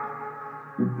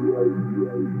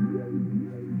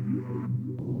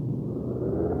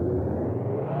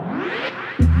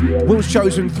 Will's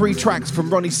chosen 3 tracks from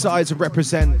Ronnie Size and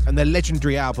Represent and their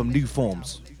legendary album New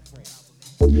Forms.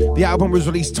 The album was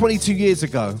released 22 years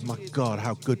ago. My God,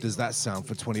 how good does that sound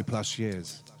for 20 plus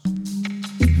years?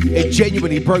 It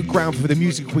genuinely broke ground for the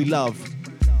music we love,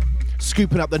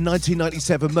 scooping up the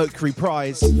 1997 Mercury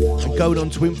Prize and going on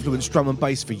to influence drum and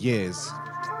bass for years.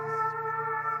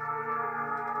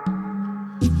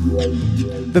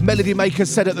 The Melody Maker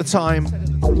said at the time,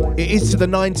 it is to the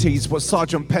 90s what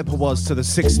Sgt. Pepper was to the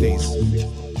 60s.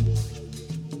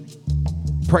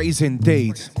 Praise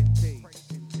indeed.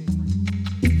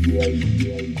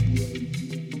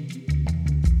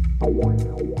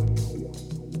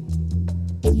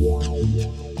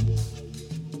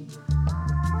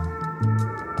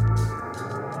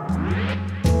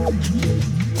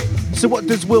 So what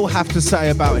does Will have to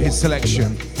say about his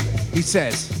selection? He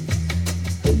says,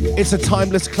 it's a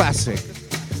timeless classic.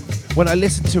 When I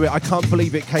listen to it, I can't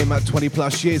believe it came out 20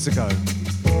 plus years ago.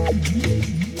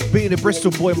 Being a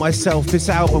Bristol boy myself, this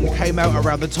album came out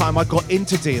around the time I got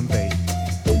into D&B.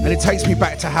 And it takes me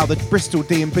back to how the Bristol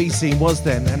D&B scene was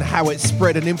then and how it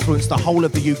spread and influenced the whole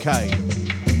of the UK.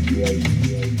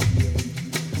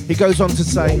 He goes on to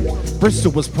say,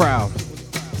 Bristol was proud.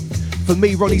 For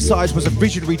me, Ronnie Size was a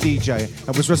visionary DJ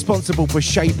and was responsible for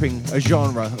shaping a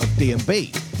genre of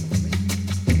D&B.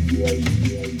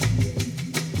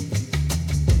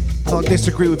 Can't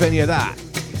disagree with any of that.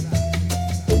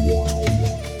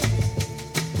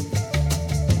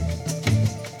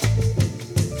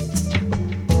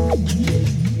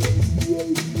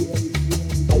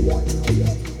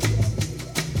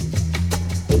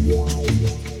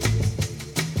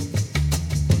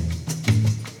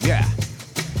 Yeah.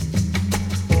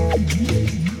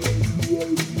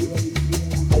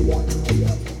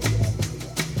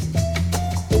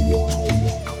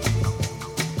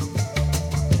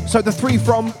 So the 3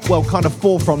 from, well, kind of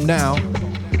 4 from now.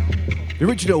 The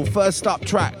original first up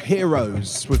track,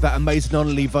 Heroes, with that amazing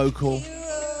Only vocal.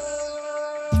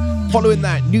 Following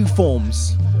that, New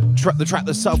Forms, the track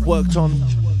that Sub worked on.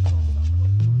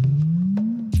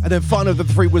 And then final of the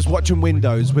 3 was Watching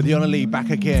Windows with the Only back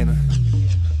again.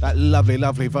 That lovely,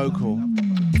 lovely vocal.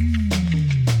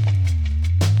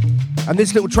 And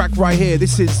this little track right here,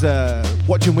 this is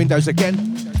Watching Windows again.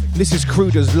 This is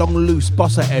Kruder's Long Loose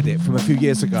Bossa edit from a few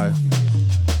years ago.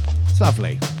 It's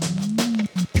lovely.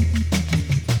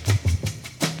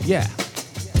 Yeah.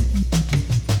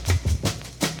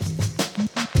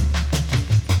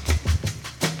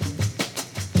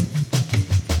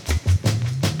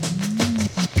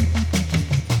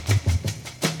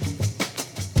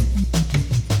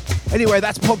 Anyway,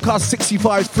 that's podcast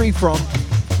 65's Free From.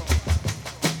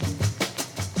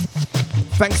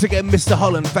 Thanks again, Mr.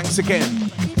 Holland. Thanks again.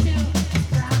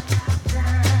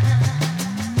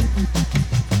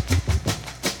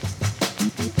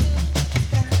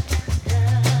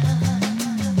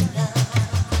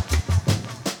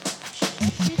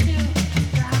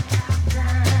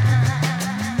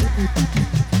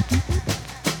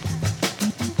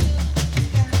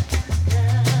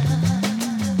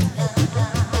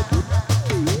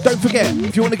 Don't forget,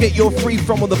 if you want to get your Free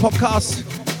From on the podcast,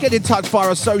 get in touch via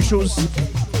our socials.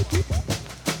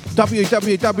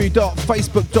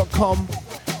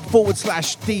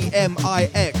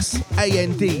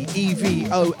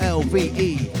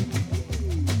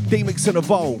 www.facebook.com/DMIXANDEVOLVE. D-Mix and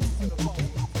Evolve.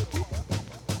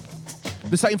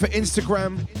 The same for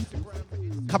Instagram.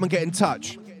 Come and get in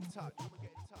touch.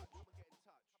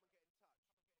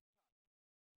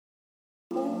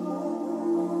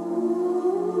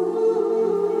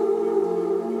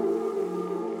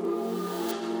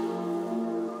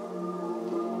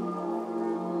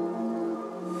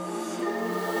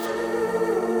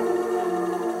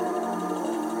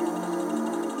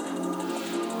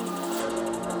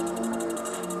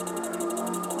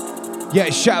 Yeah,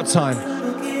 it's shout time.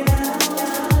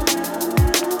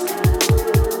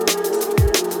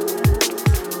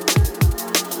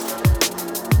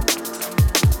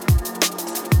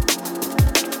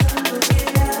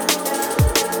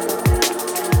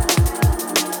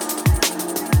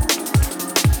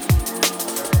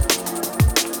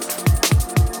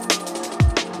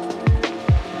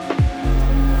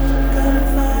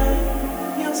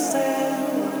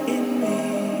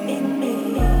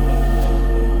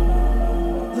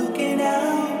 Looking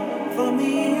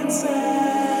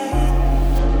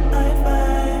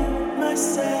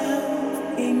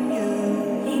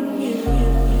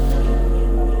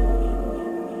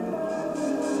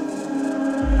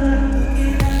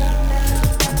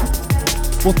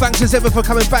Well, thanks as ever for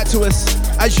coming back to us.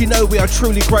 As you know, we are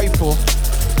truly grateful.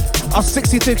 Our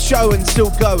 65th show and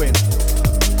still going.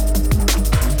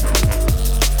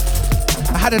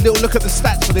 I had a little look at the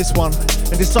stats for this one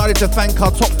and decided to thank our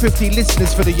top 50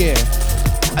 listeners for the year.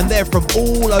 And they're from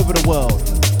all over the world.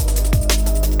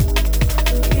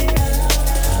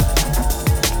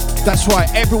 That's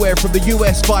right, everywhere from the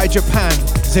US via Japan,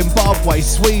 Zimbabwe,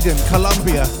 Sweden,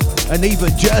 Colombia, and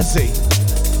even Jersey.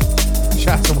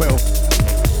 Shout out to Will.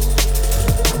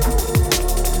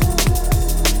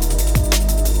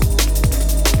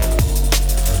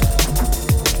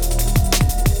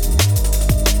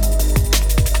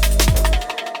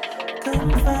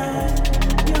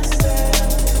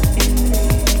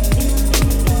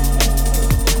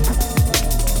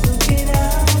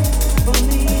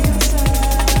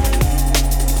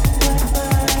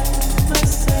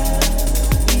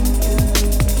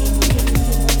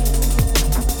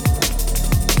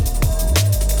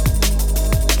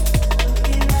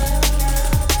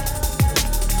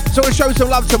 So I show some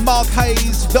love to Mark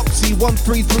Hayes,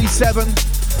 Doxy1337.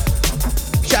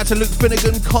 Shout out to Luke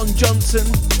Finnegan, Con Johnson,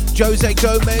 Jose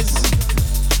Gomez.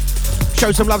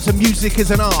 Show some love to Music is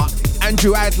an Art,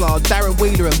 Andrew Adler, Darren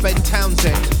Wheeler and Ben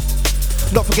Townsend.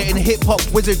 Not forgetting Hip Hop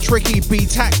Wizard Tricky, B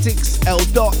Tactics, L.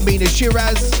 Dot, Mina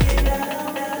Shiraz.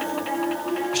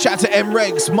 Shout out to M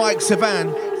Regs, Mike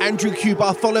Savan, Andrew Q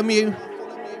Bartholomew,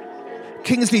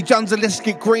 Kingsley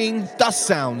Junzalistic Green, Dust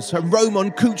Sounds, and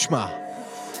Roman Kuchma.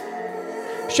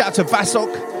 Shout out to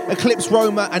Vasok, Eclipse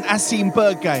Roma and Asim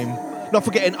Berggame. Not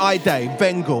forgetting Ide,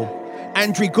 Vengel,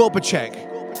 Andriy Gorbachek,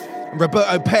 and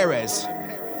Roberto Perez.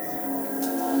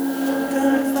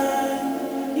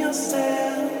 Find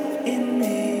yourself in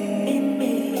me.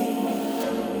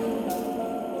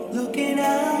 Looking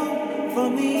out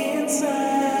from the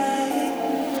inside,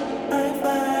 I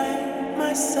find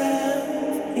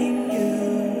myself in you.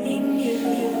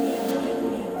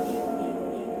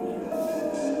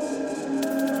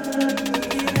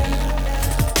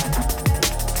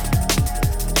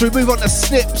 So we move on to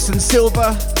Snips and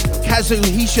Silver,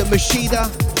 Kazuhisha Mashida.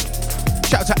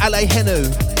 Shout out to Ale Henu,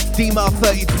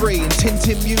 Dima33 and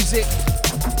Tintin Music.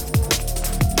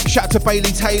 Shout out to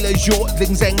Bailey Taylor, Jort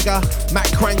Lingzenga, Matt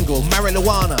Krangle,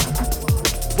 Marijuana,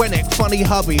 Wennick, Funny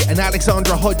Hubby and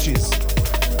Alexandra Hodges.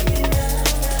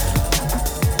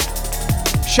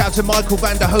 Shout out to Michael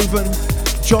van der Hoven,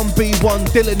 John B1,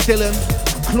 Dylan Dillon,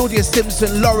 Claudia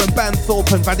Simpson, Lauren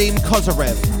Banthorpe and Vadim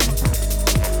Kozarev.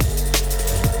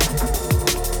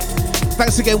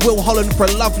 Thanks again, Will Holland, for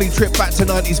a lovely trip back to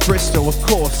 90s Bristol, of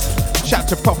course. Shout out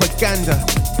to Propaganda,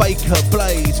 Baker,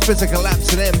 Blaze, Physical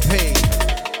Apps and MP.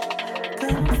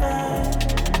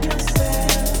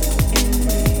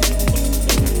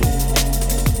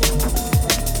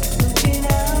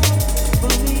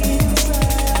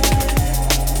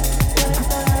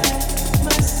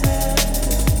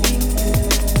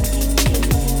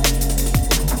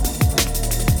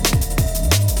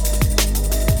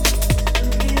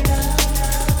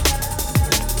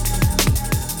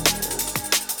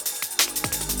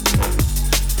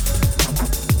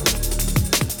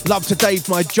 Love to Dave,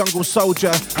 my jungle soldier,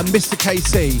 and Mr.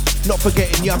 KC. Not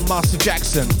forgetting young Master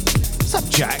Jackson. What's up,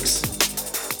 Jax?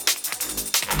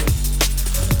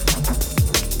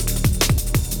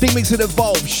 D-Mix and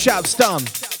Evolve, shouts done.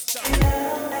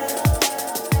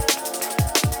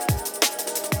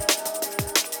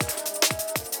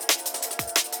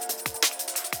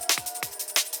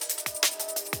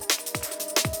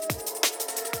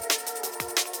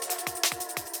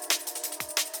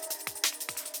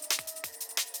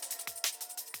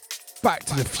 Back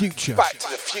to the future. Back to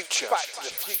the future. Back to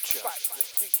the future. Back to the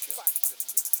future.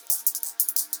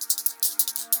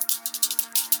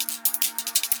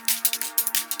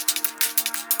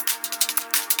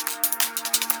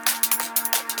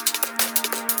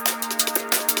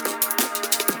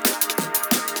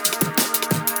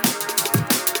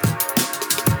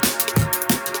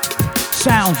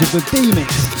 Sounds of the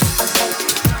D-Mix.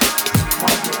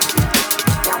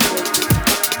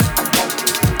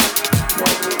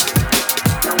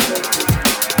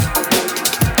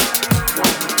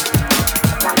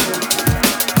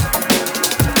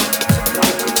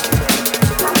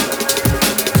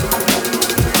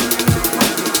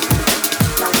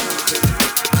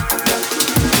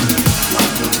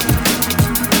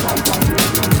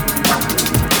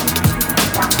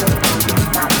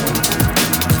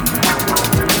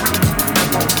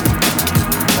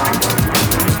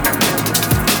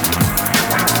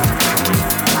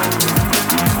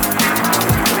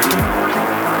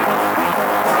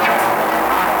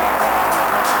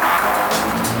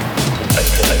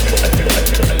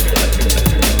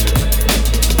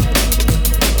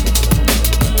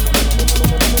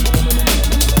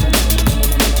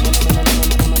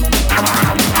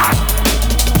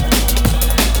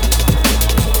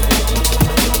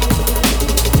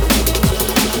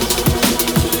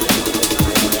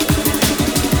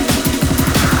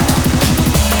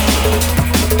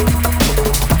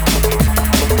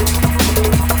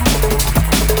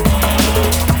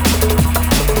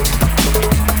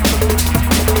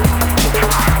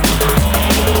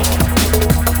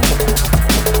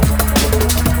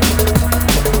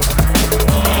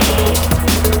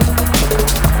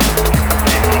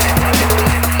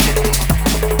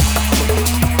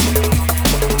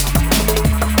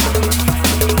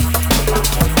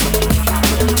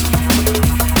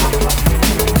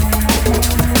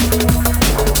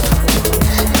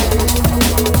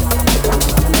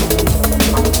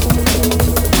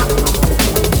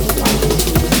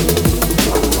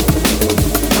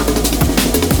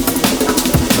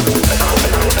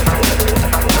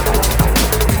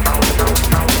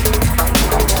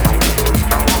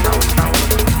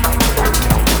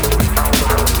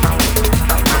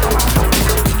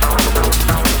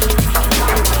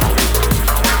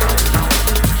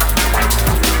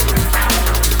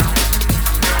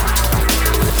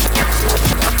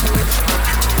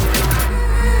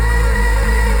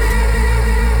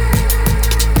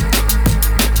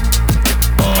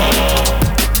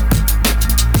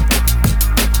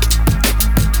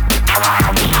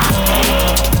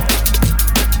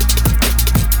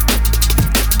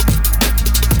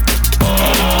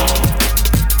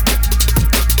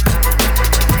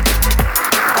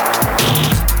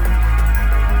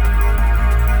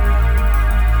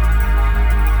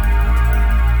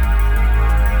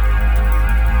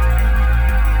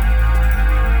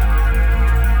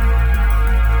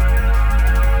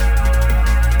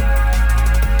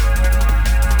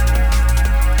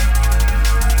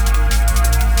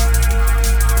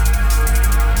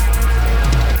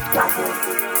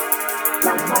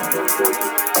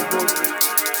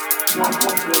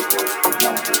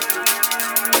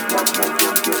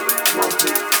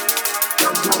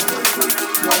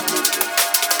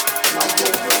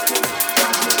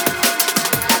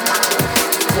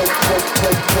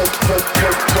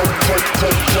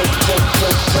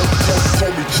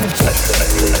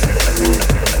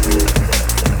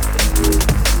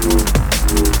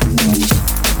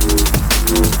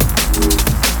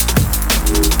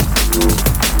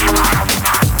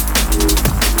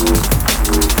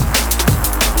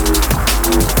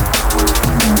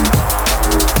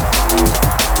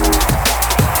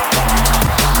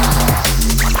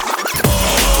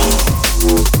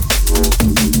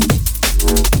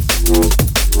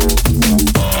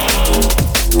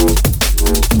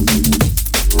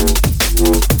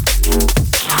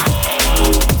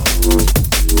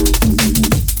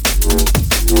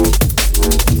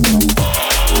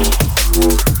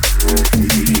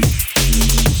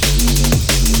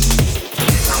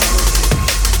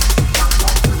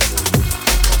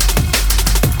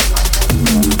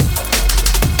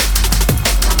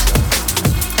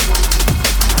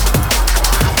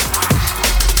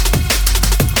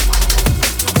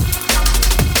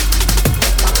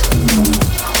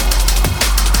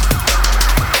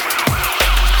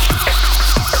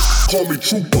 Call me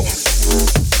Trooper.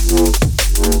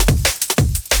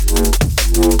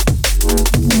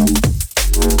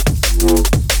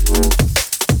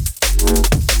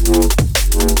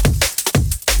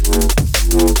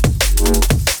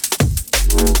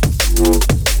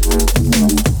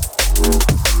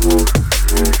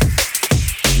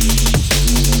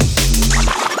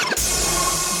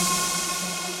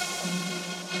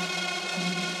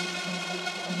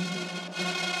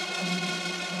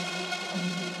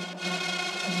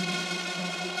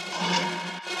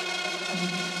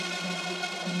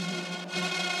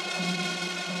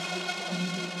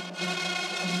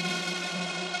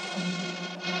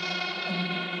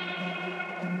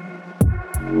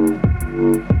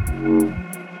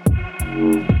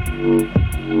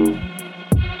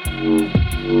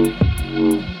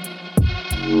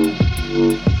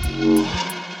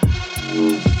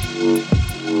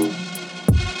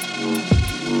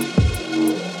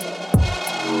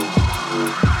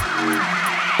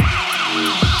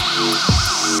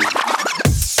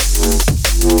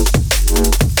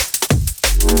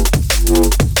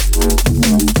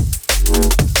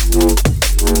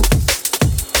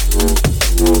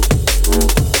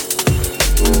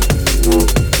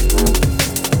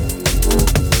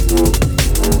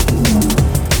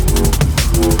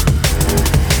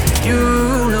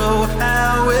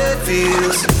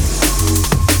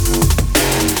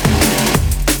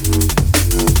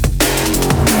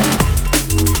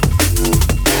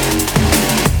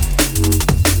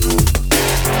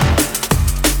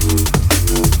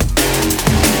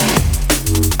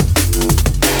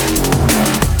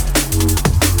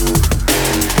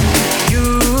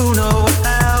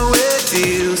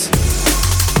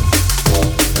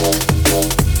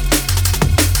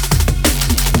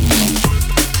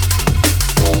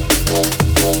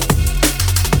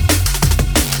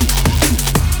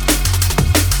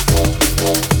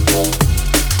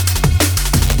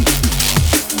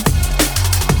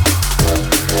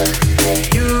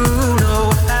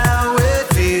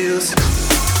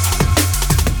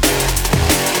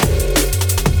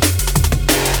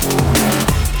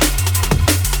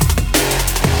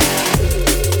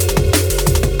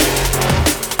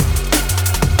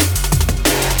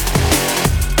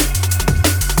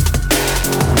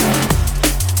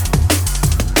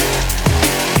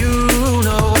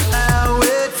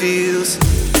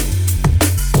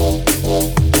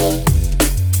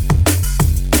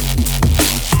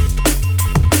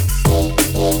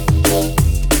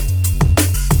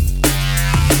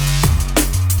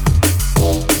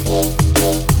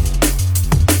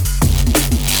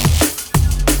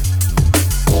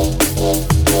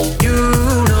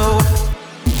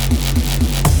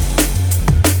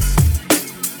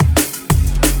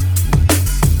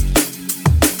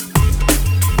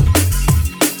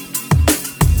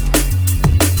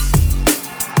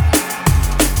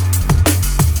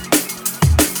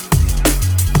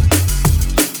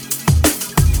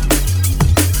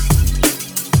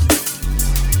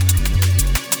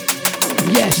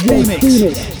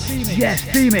 Yes,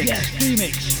 D-Mix. Yes,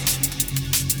 D-Mix.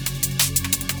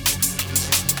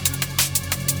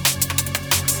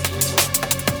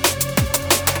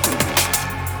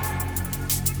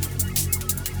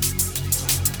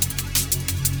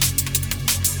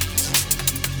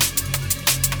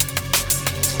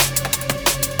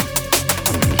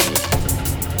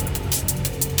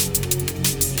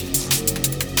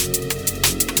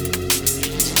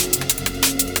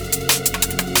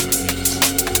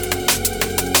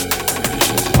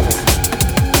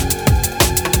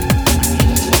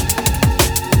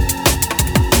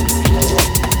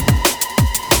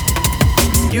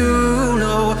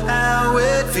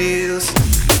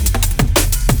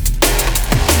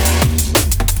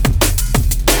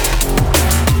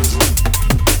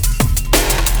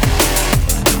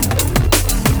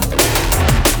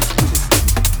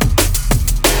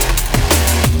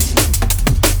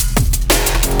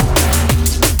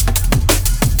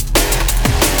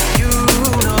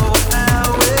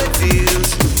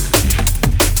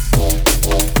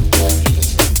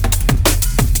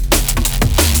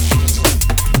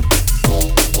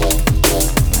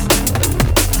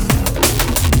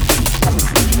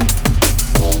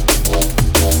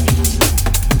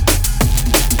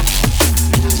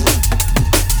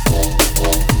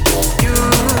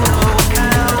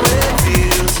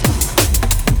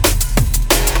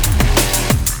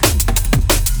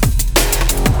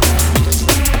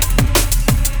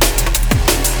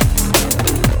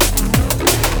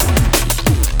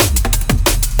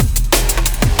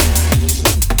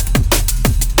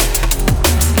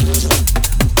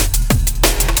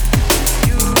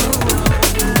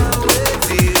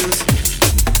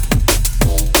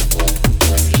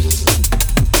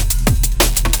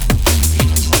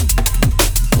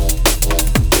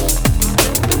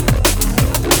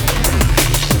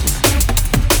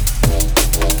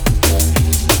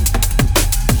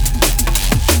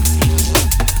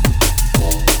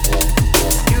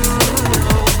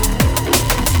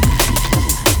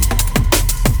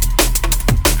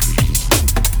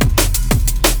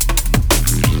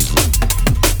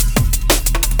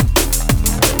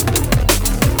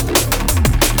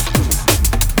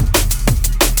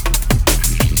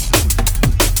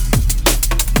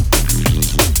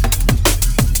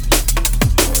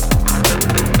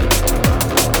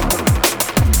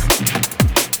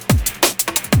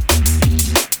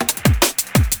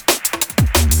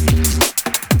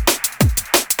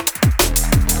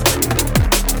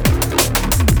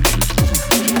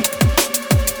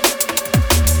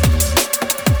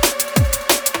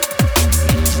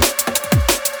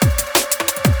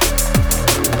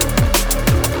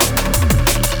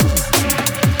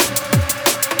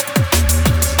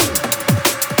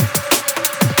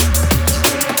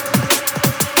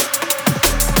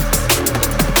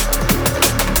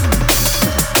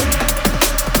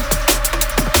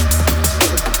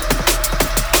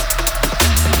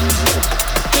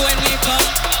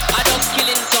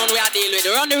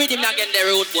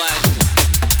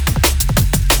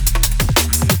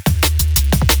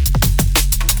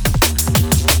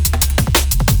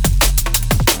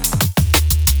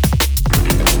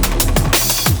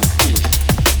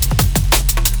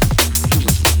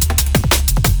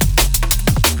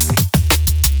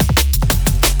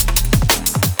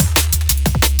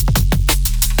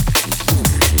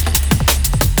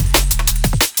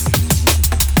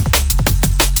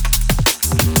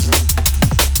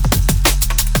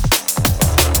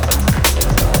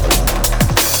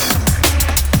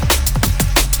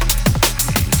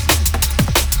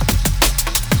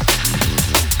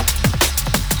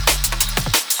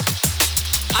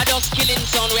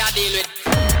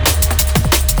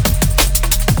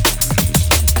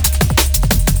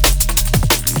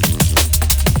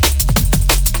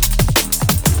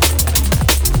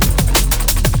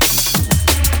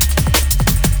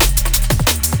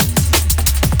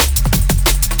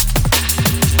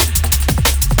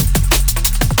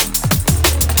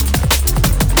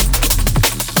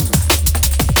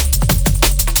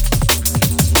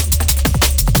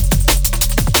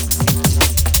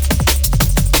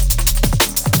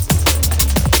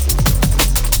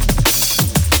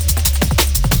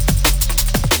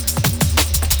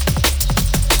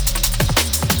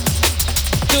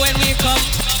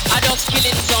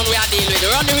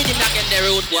 again the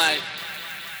road boy.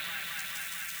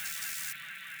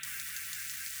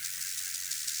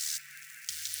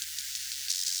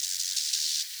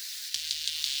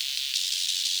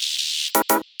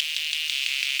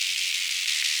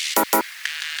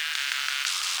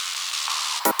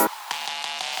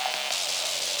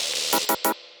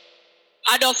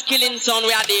 I just killing sound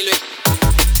we are dealing with.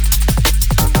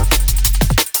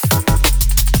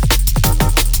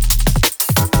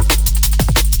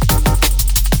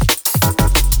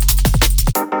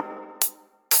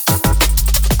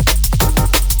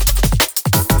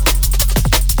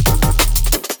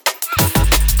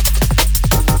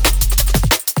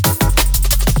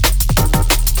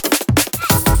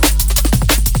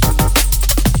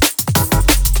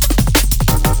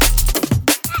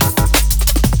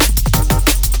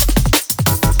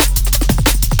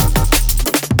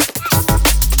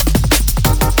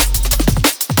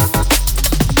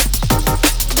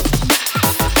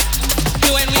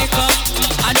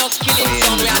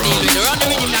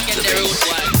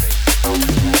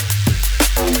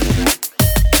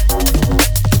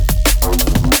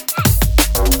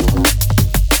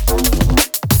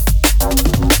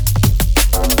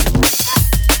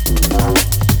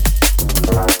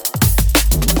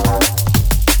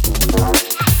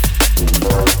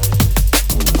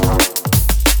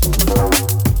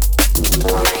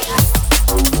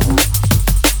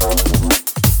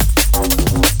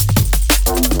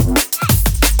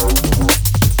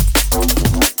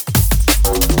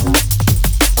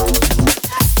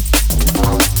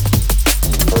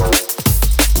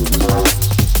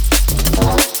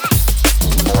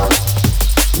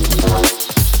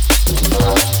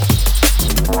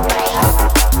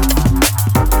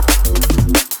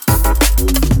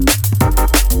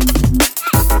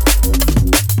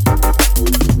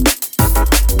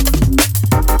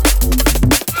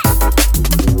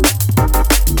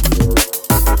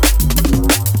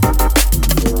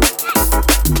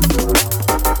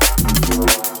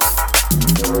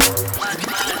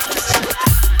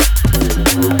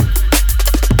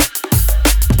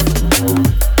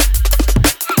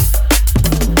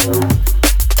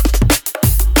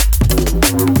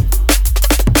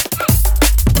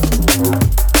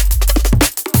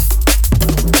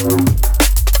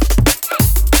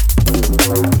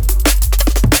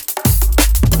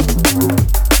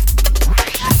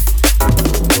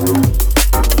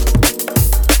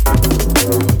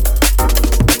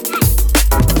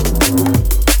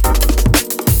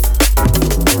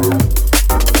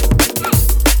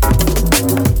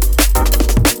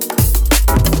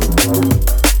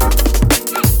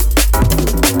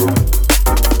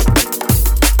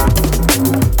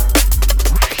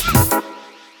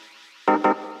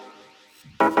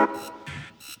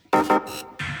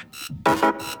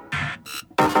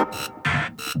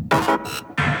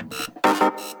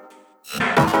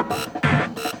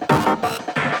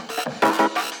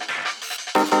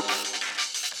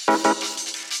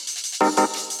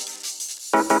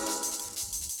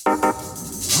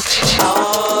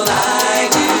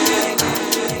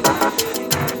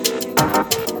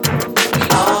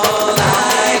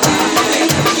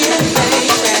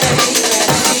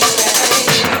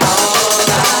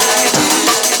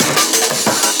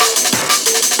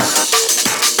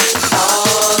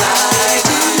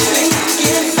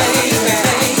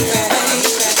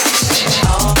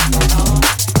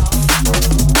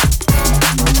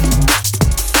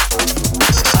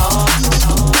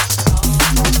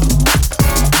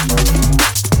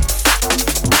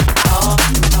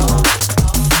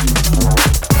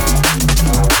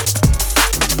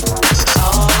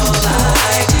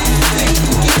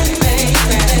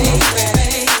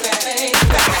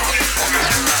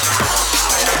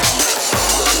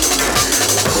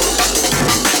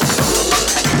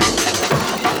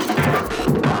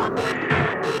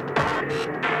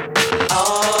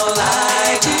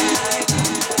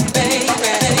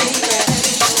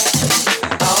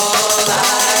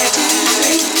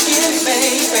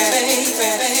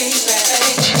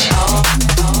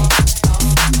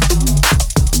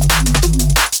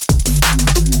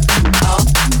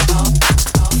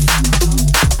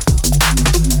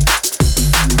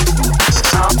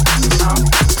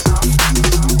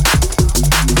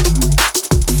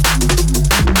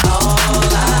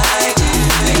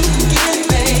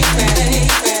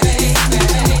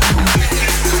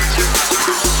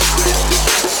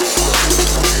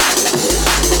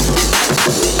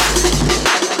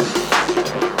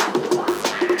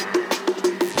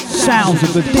 sounds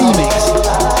of the D-Mix.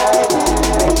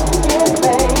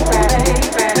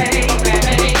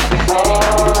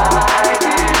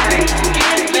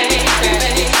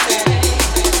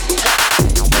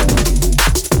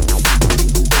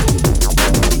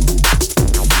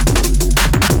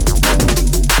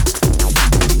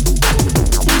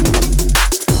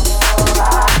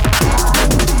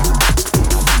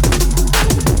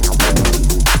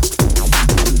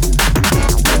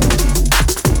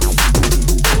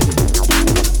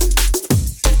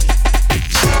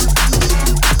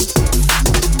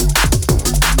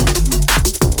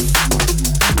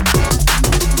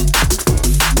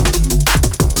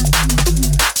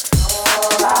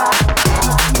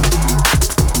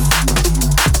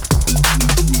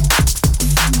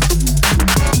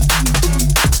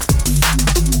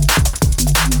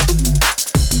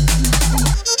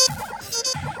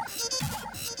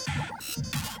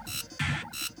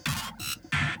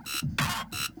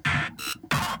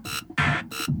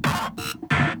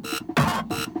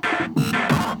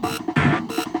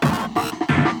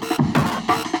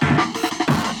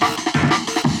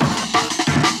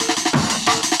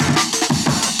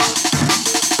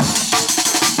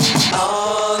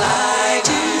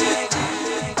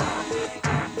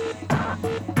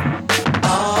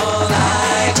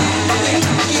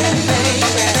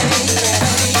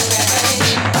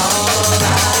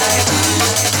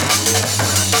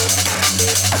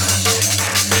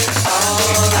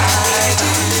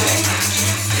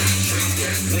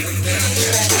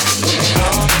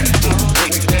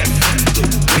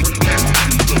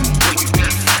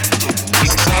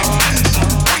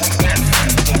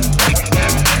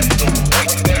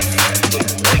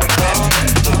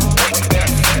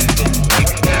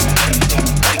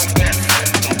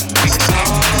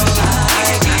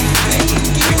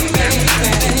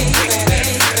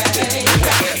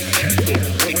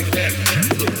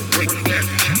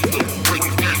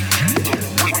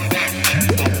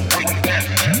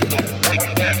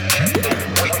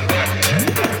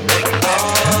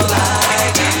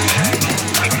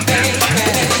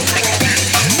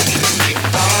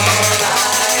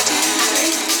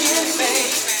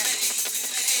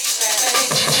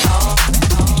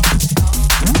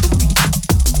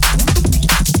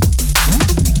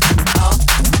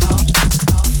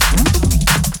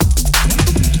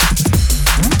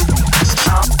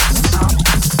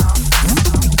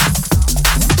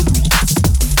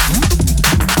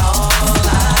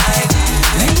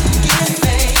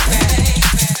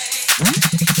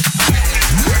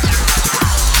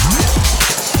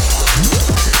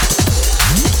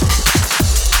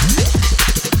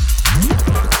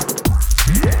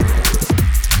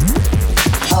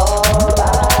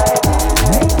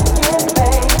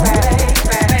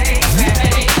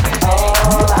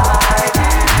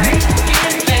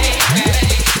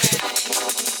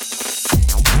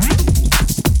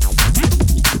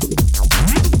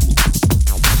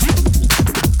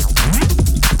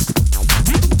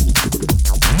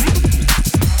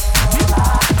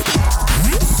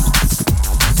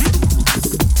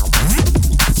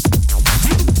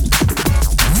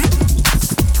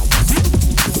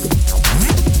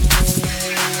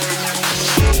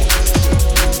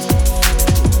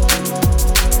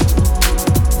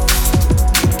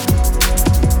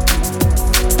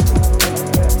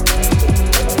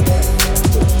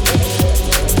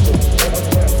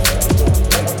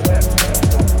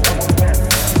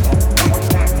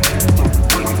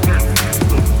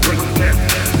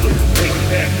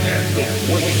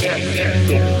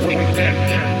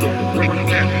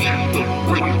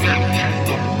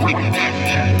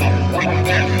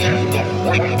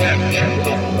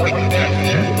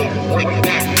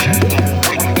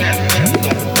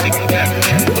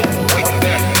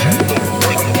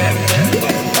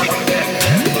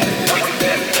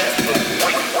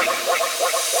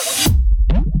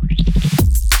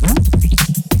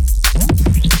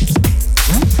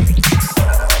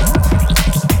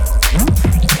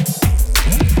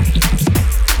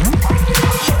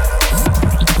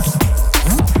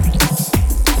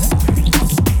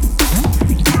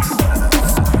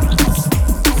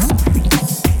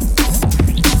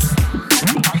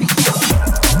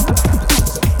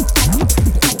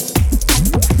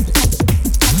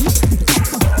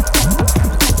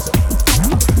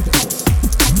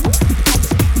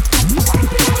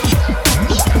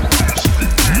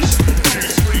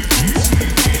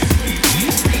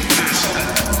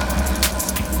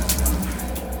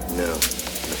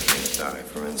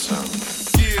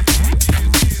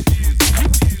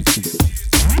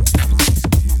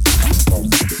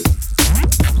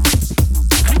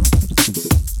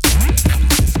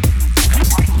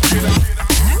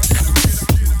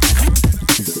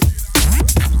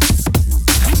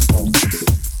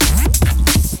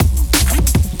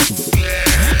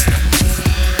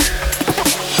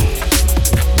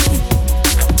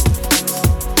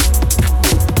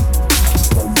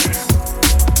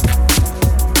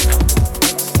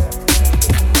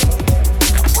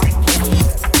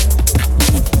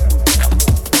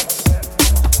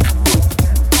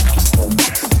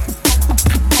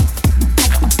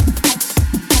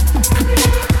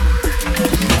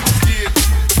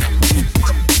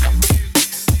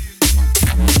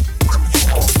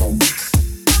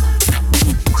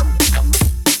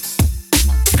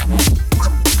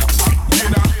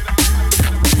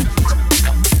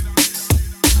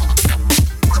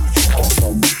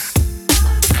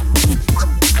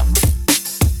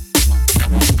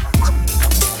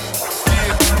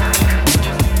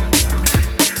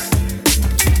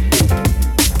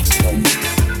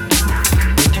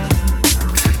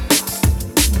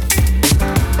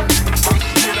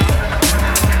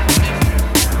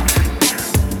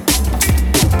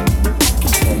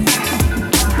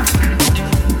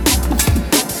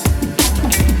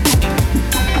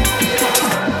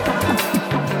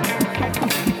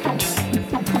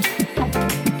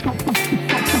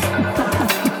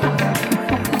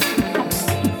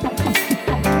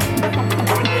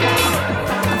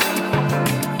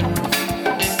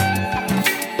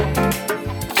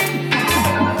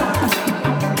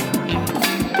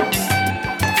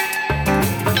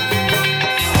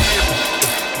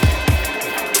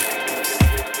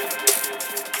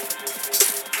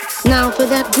 for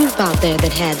that group out there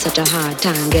that had such a hard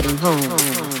time getting home.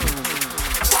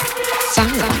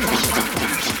 Sorry about that.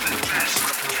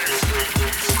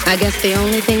 I guess the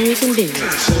only thing we can do is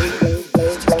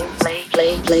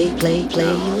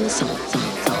play you a song.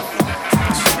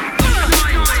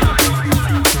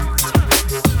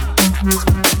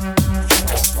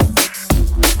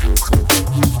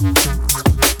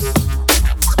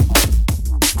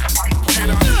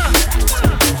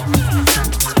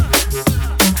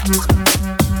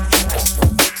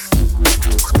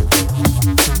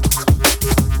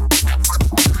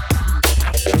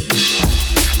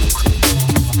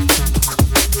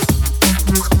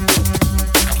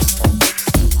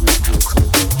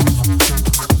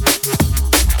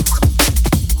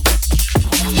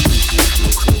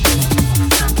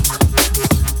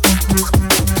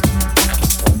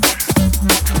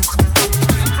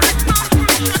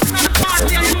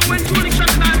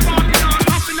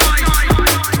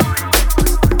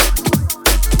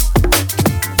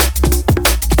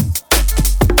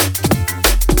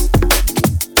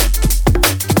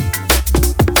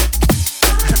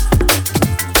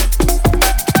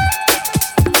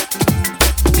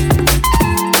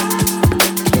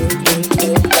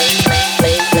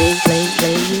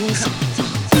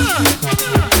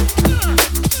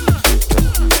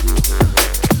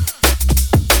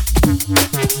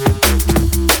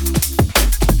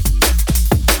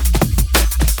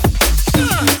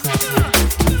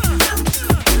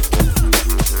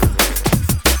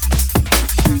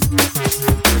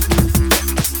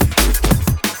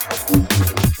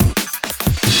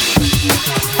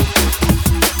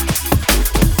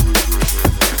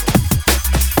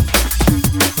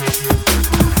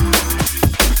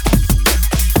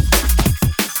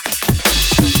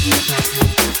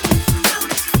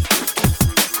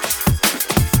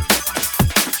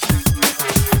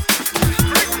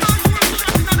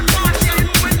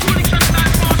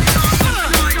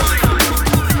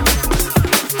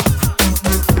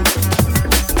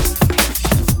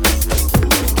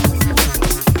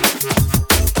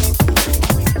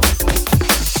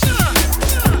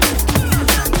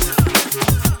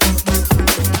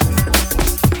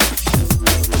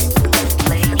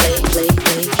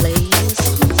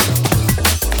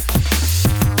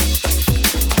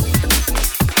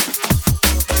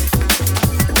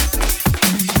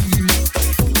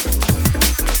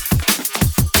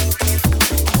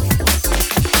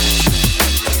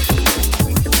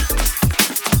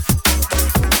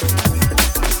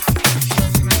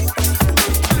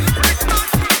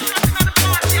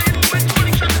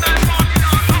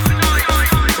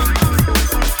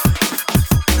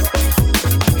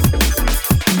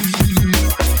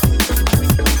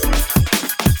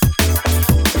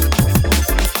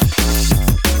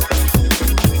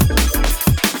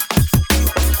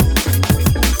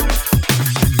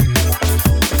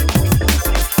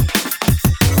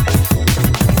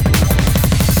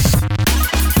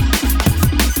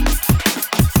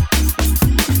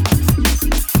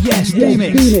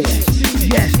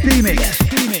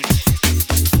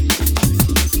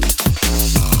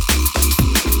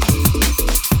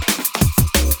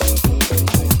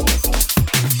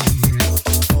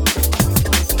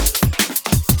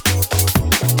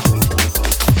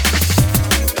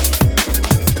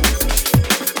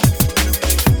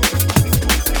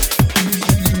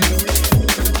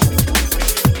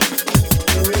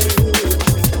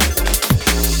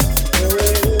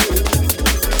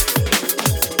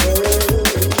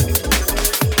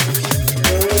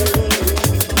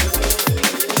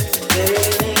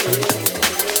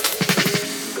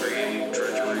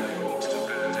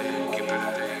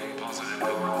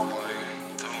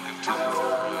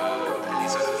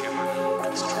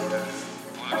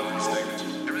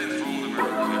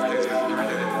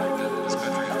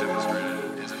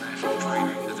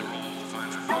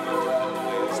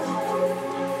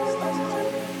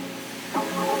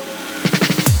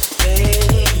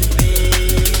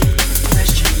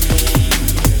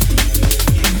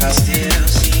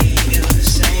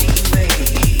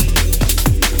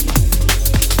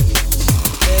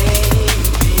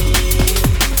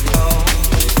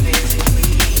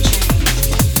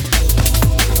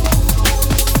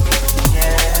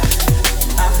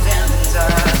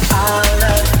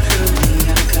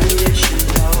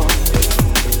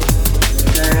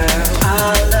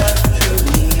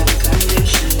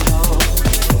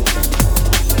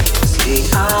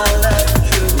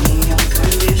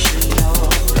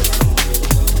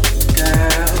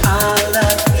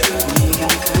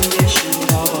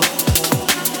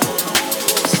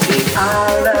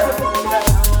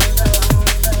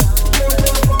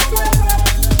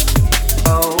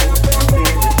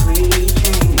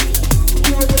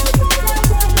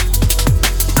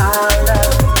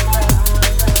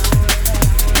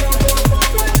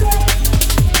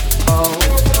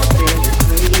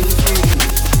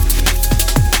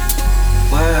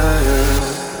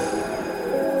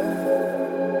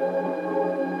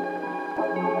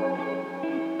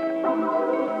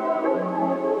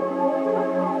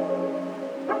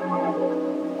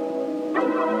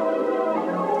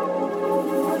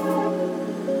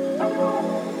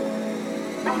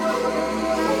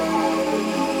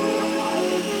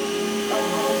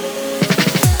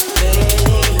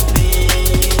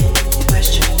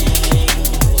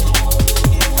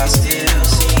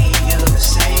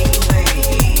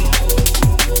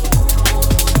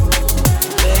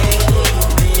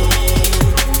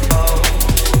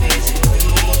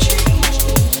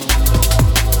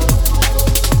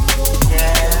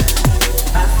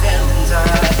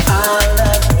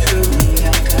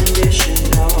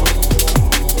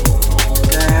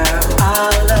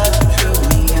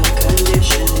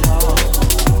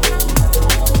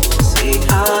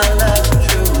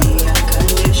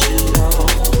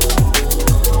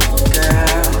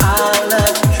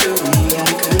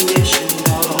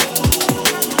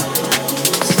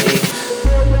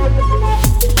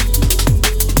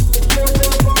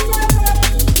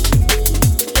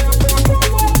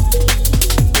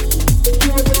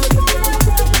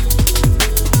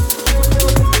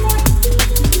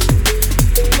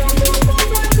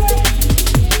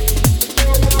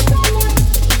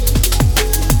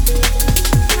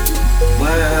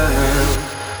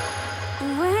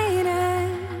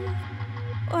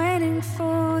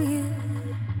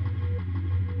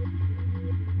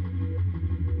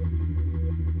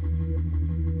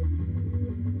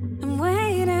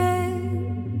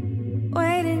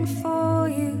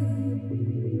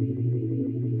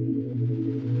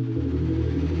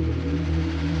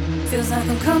 Feels like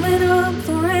I'm coming up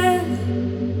for air,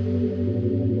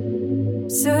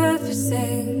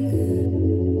 surfacing,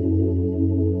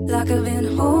 like I've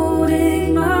been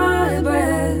holding my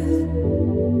breath,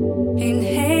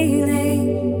 inhaling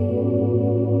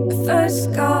a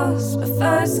first gasp,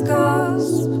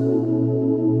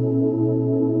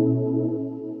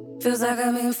 feels like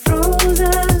I've been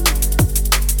frozen,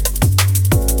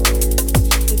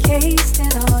 encased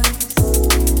in ice.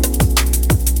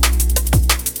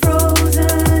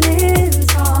 Frozen in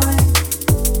time,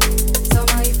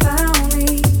 somehow you found me,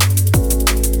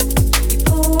 you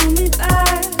pulled me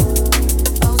back.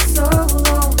 I was so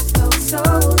lost, I was so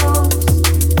lost.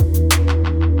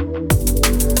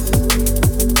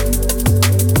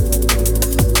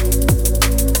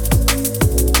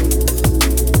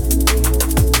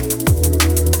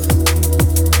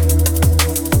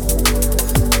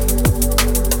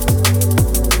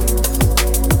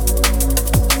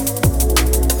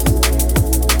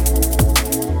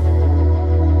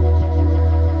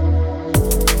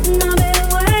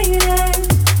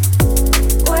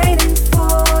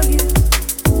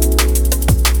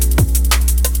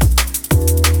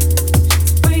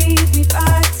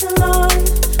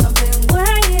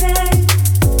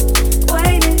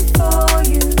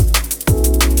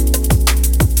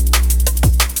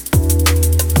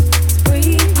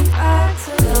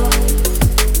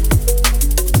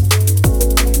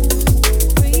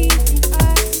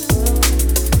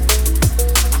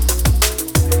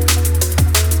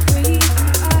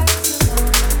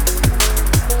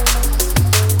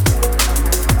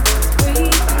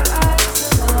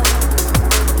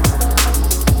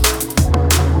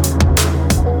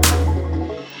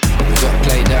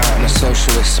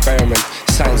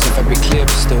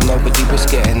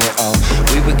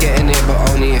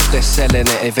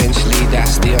 Eventually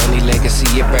that's the only legacy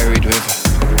you're buried with.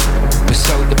 We're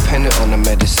so dependent on the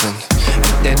medicine.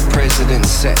 The dead presidents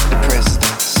set the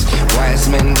precedents. Wise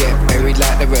men get buried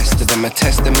like the rest of them. A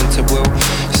testament to will,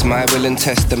 it's my will and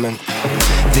testament.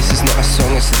 This is not a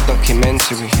song, it's a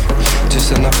documentary.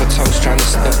 Just another toast trying to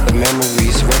stop the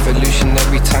memories.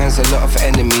 Revolutionary times, a lot of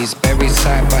enemies buried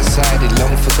side by side in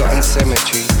long forgotten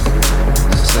cemetery.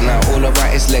 So now all I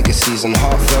write is legacies and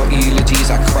heartfelt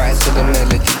eulogies. I cry to the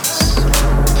melodies.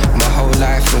 My whole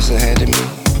life was ahead of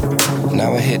me.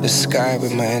 Now I hit the sky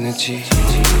with my energy.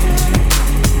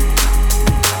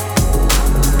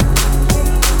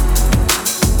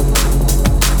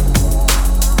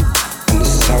 And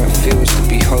this is how it feels to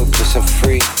be hopeless and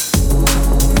free.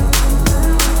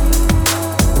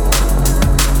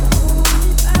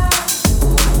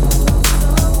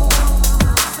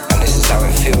 And this is how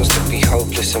it feels to be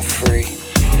hopeless and free.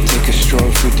 Take a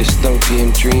stroll through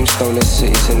dystopian dreams, stolen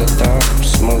cities in the dark,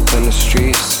 smoke on the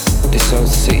streets. This old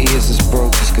city is as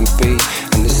broke as can be,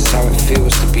 and this is how it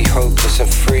feels to be hopeless and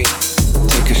free.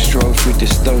 Take a stroll through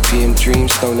dystopian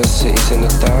dreams, stolen cities in the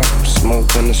dark,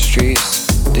 smoke on the streets.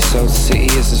 This old city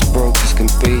is as broke as can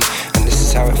be, and this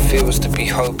is how it feels to be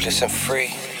hopeless and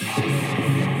free.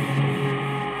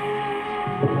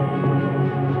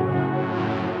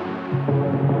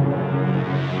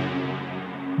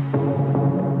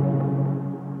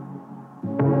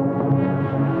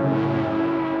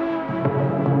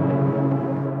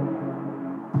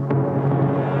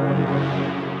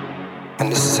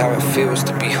 And this is how it feels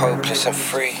to be hopeless and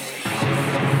free.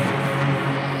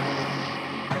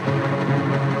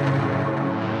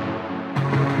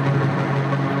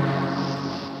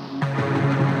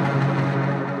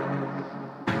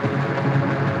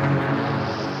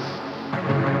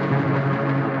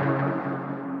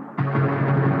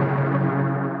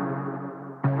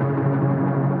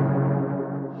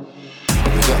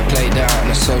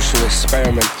 Social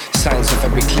experiment. Signs are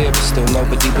very clear, but still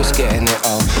nobody was getting it.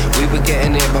 Oh, we were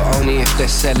getting it, but only if they're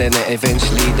selling it.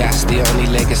 Eventually, that's the only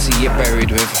legacy you're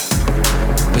buried with.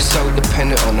 We're so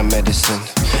dependent on the medicine.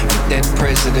 The dead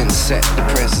presidents set the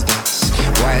precedents.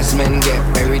 Wise men get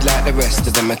buried like the rest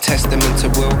of them. A testament to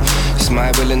will, it's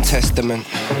my will and testament.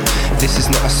 This is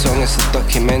not a song, it's a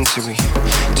documentary.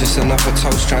 Just another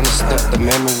toast trying to stop the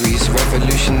memories.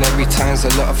 Revolutionary times, a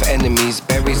lot of enemies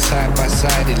buried side by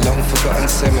side in long forgotten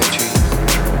cemetery.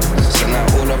 So now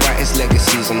all I write is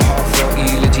legacies and heartfelt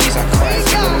eulogies. I cry to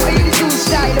the melodies.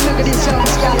 Style, look at this song,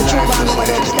 style, true one over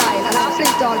them style, and I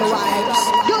flip all the while.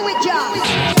 Do it, John.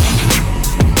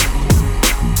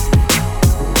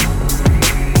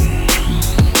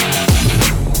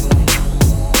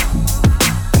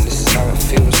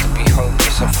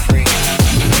 So free.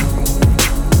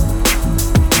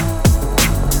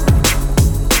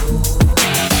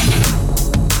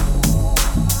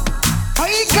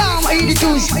 I come,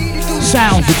 82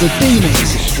 Sounds of the demons.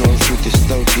 Stroll through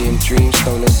dystopian dreams,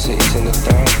 stolen cities in the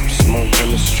dark, smoke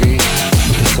on the streets.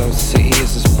 This old city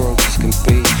is as broke as can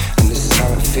be, and this is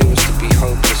how it feels to be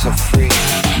hopeless and free.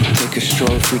 Take a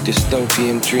stroll through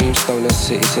dystopian dreams, stolen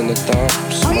cities in the dark,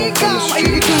 smoke on the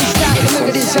streets. This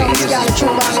old city is as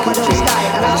broke as can be,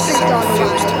 and this is how it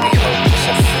feels to be hopeless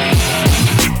and free.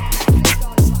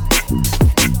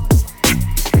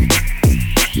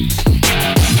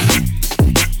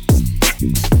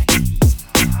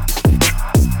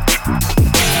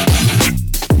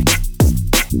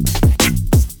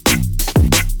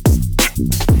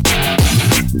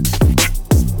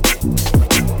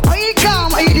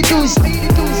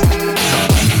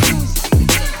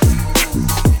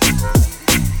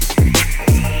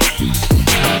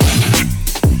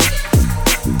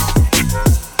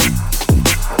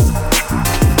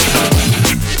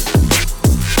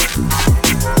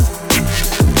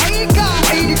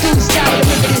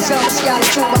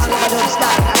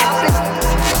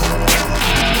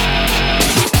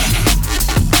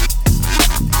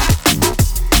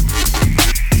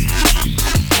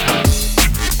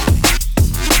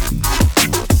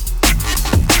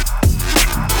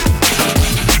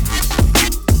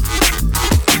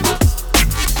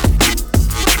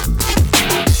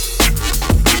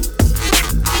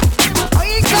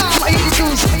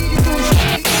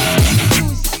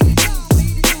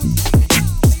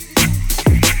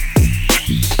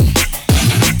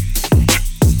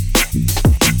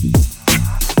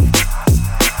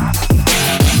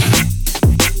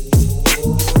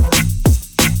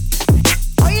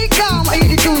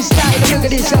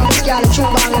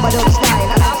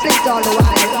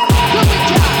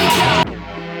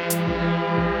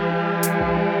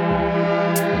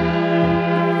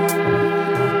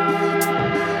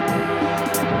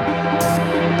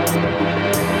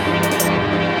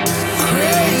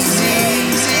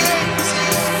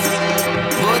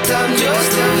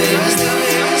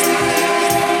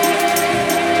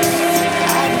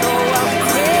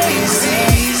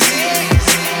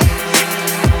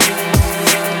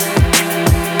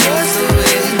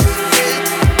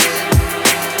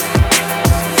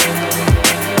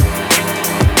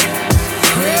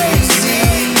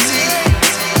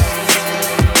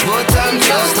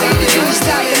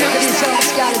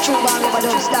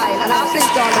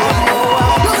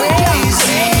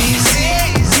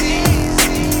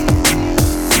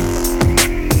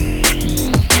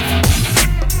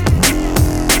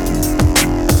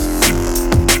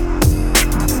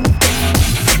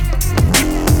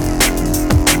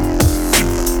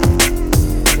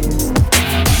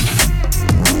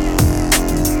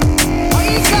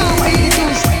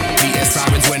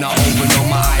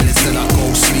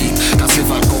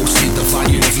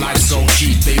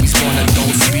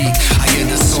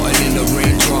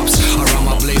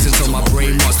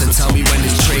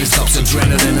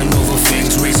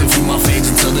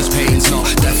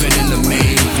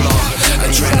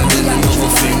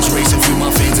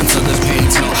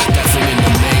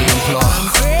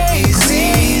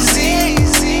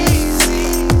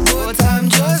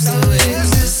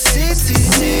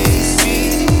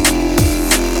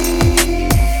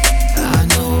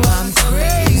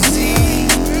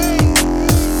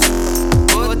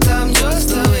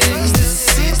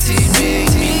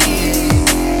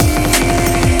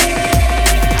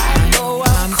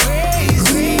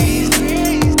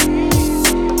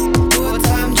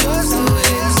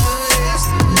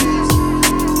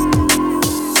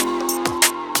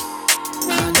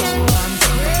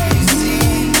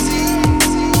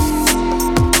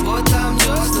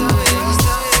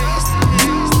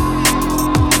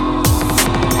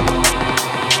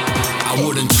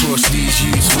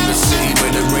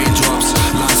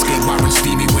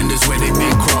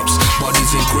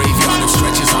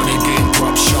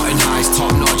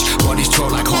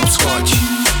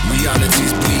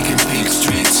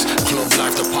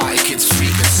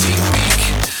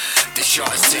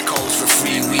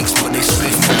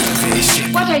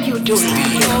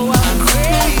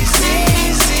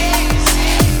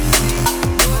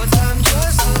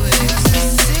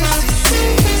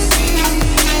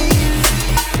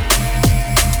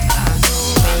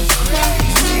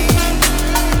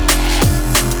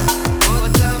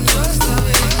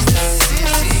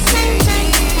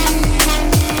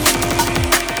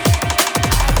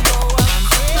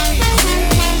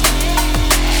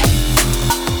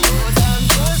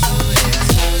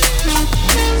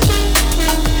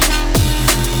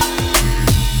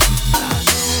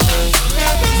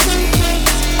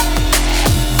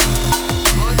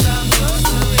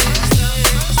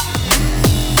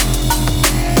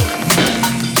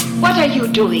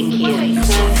 doing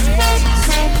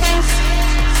here?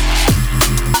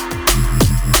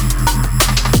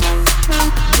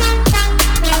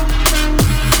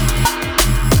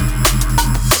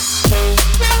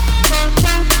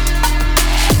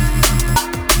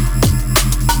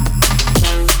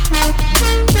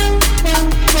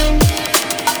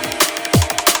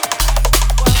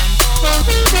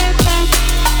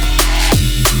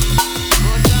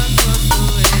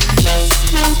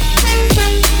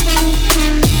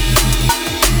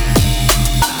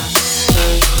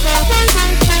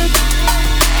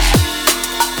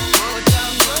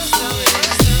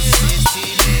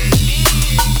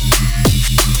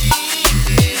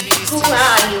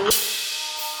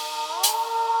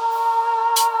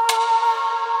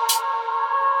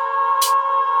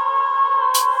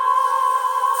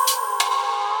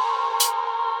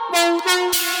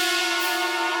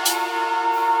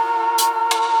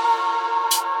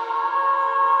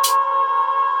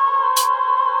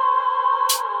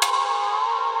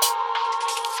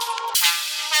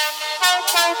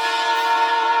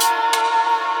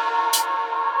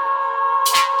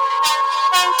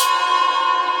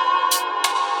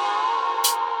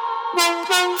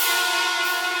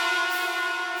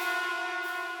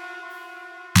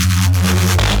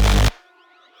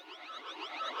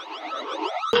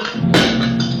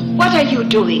 What are you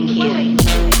doing here?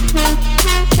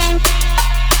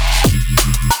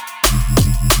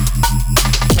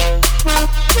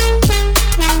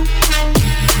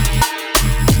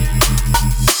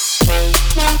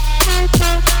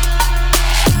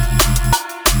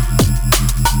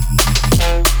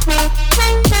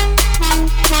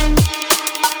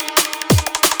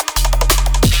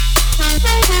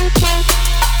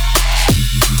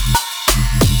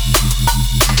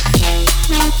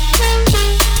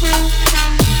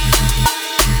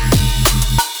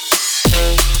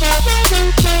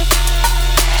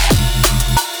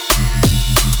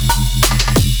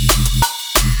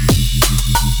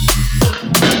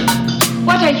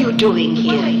 What are you doing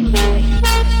here?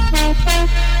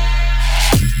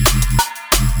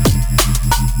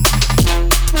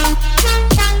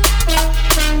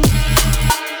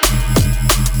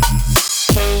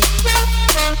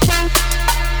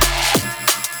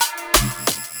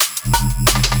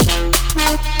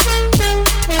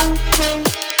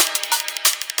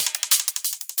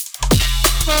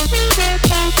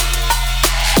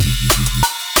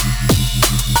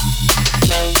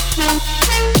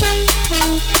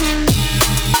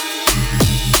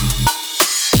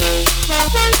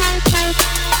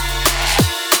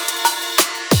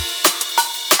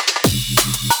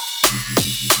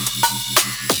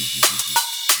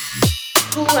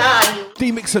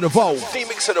 D-Mix and Evolve.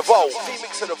 D-Mix and Evolve.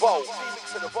 D-Mix and Evolve.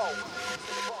 D-Mix and Evolve.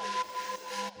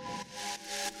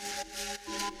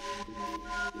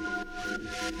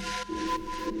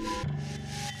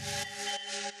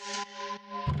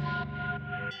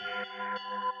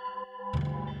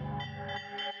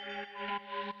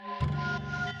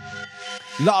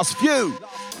 Last few.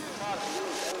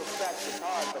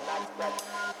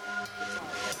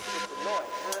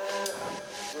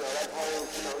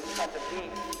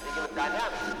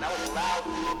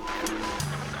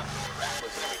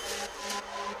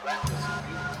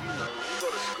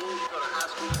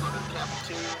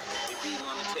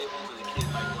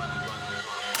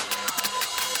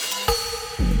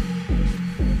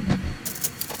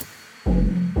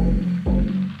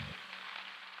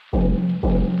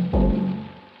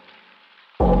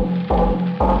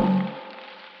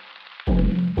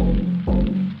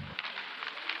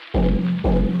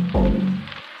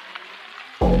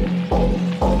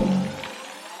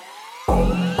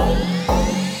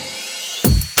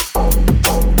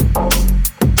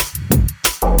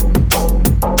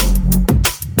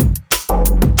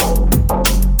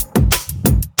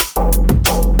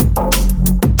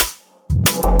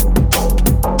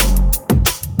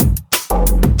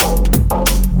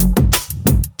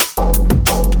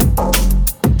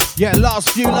 Yeah, last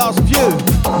few,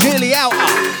 nearly out.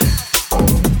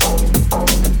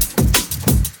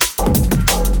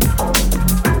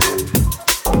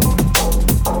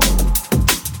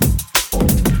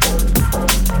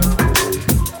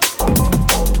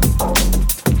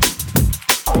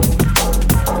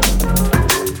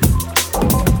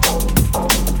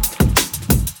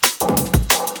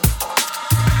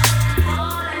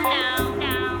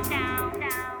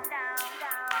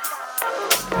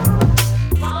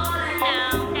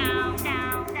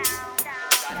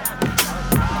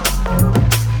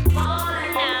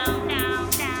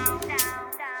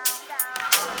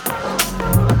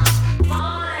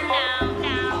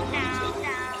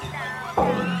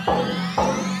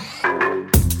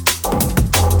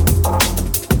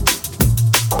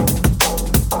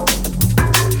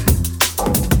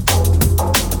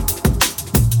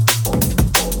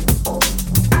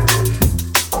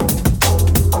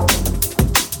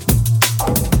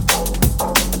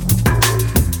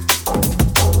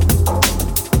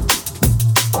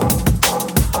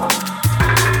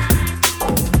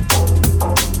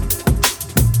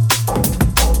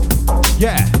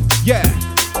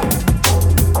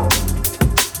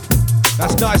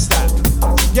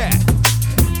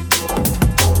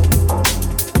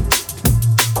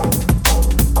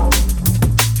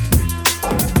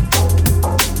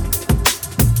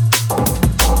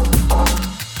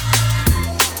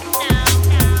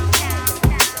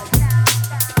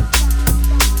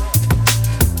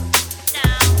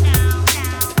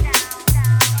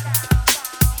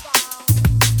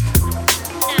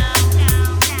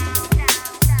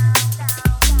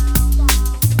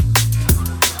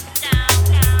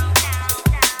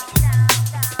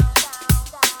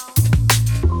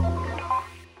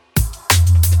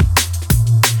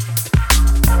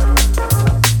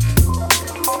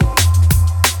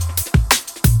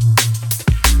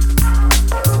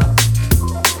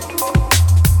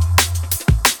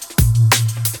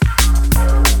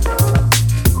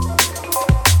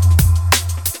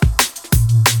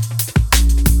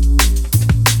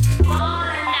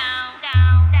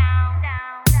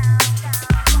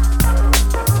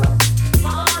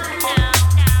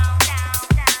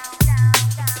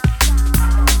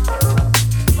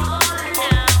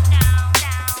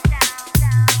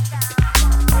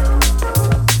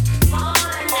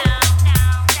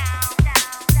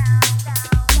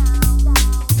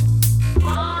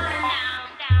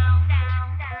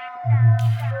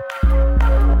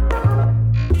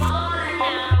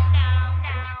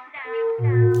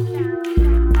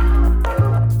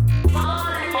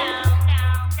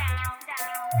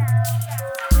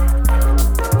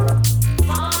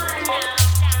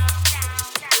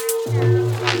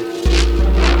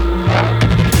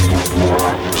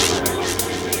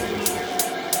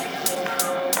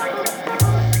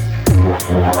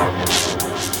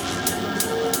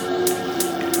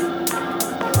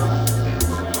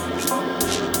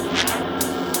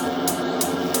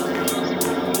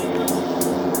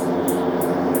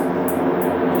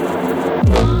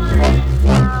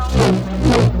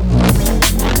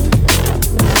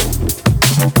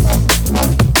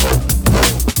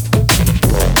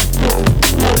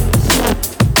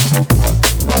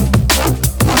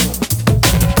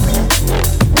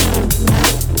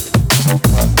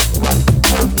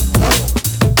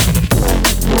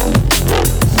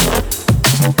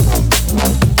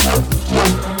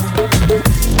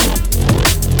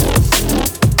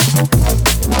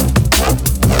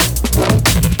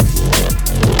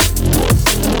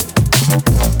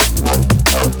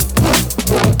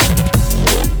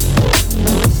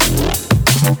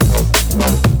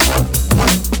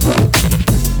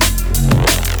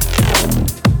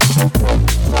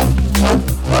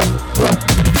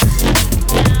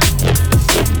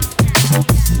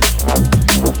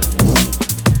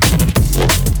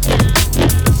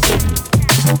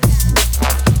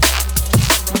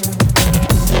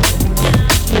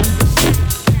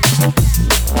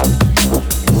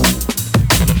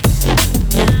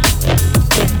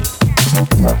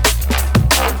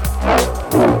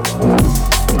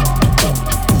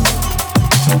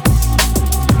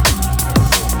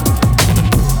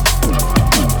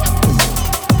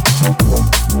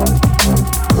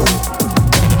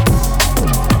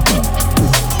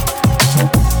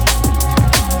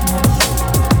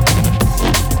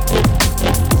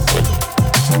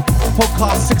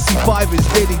 Podcast 65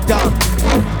 is nearly done.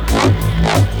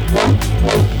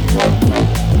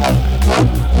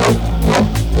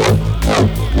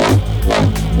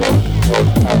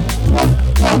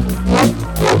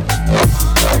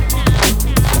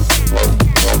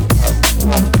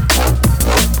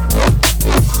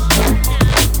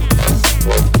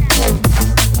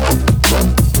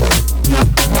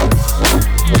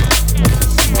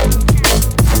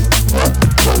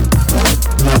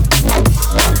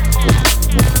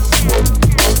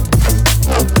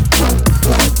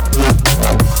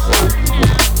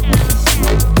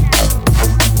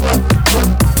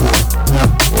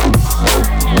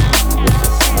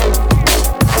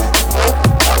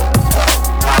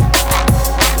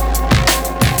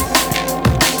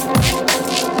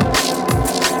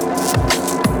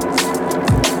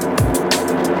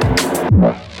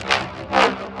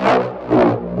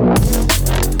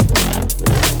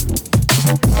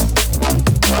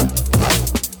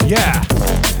 Yeah,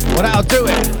 well that'll do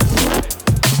it.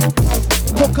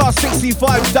 Podcast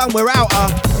 65 done, we're out.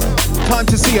 Time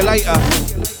to see you later.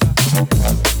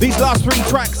 These last 3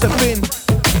 tracks have been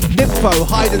Nympho,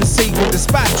 Hide and Seek and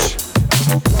Dispatch.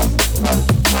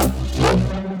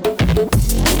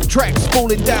 Trex,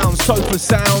 Falling Down, Sofa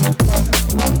Sound.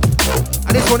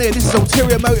 And this one here, this is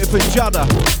Ulterior Motive and Judder.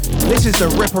 This is the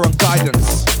Ripper and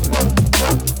Guidance.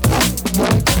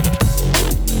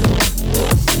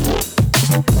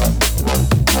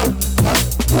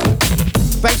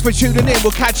 Thanks for tuning in.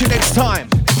 We'll catch you next time.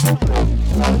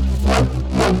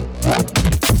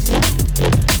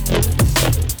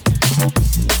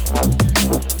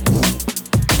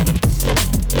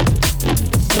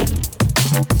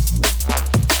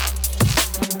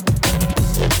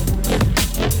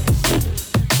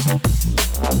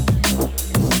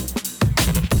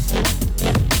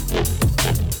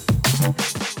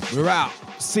 We're out.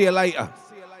 See you later.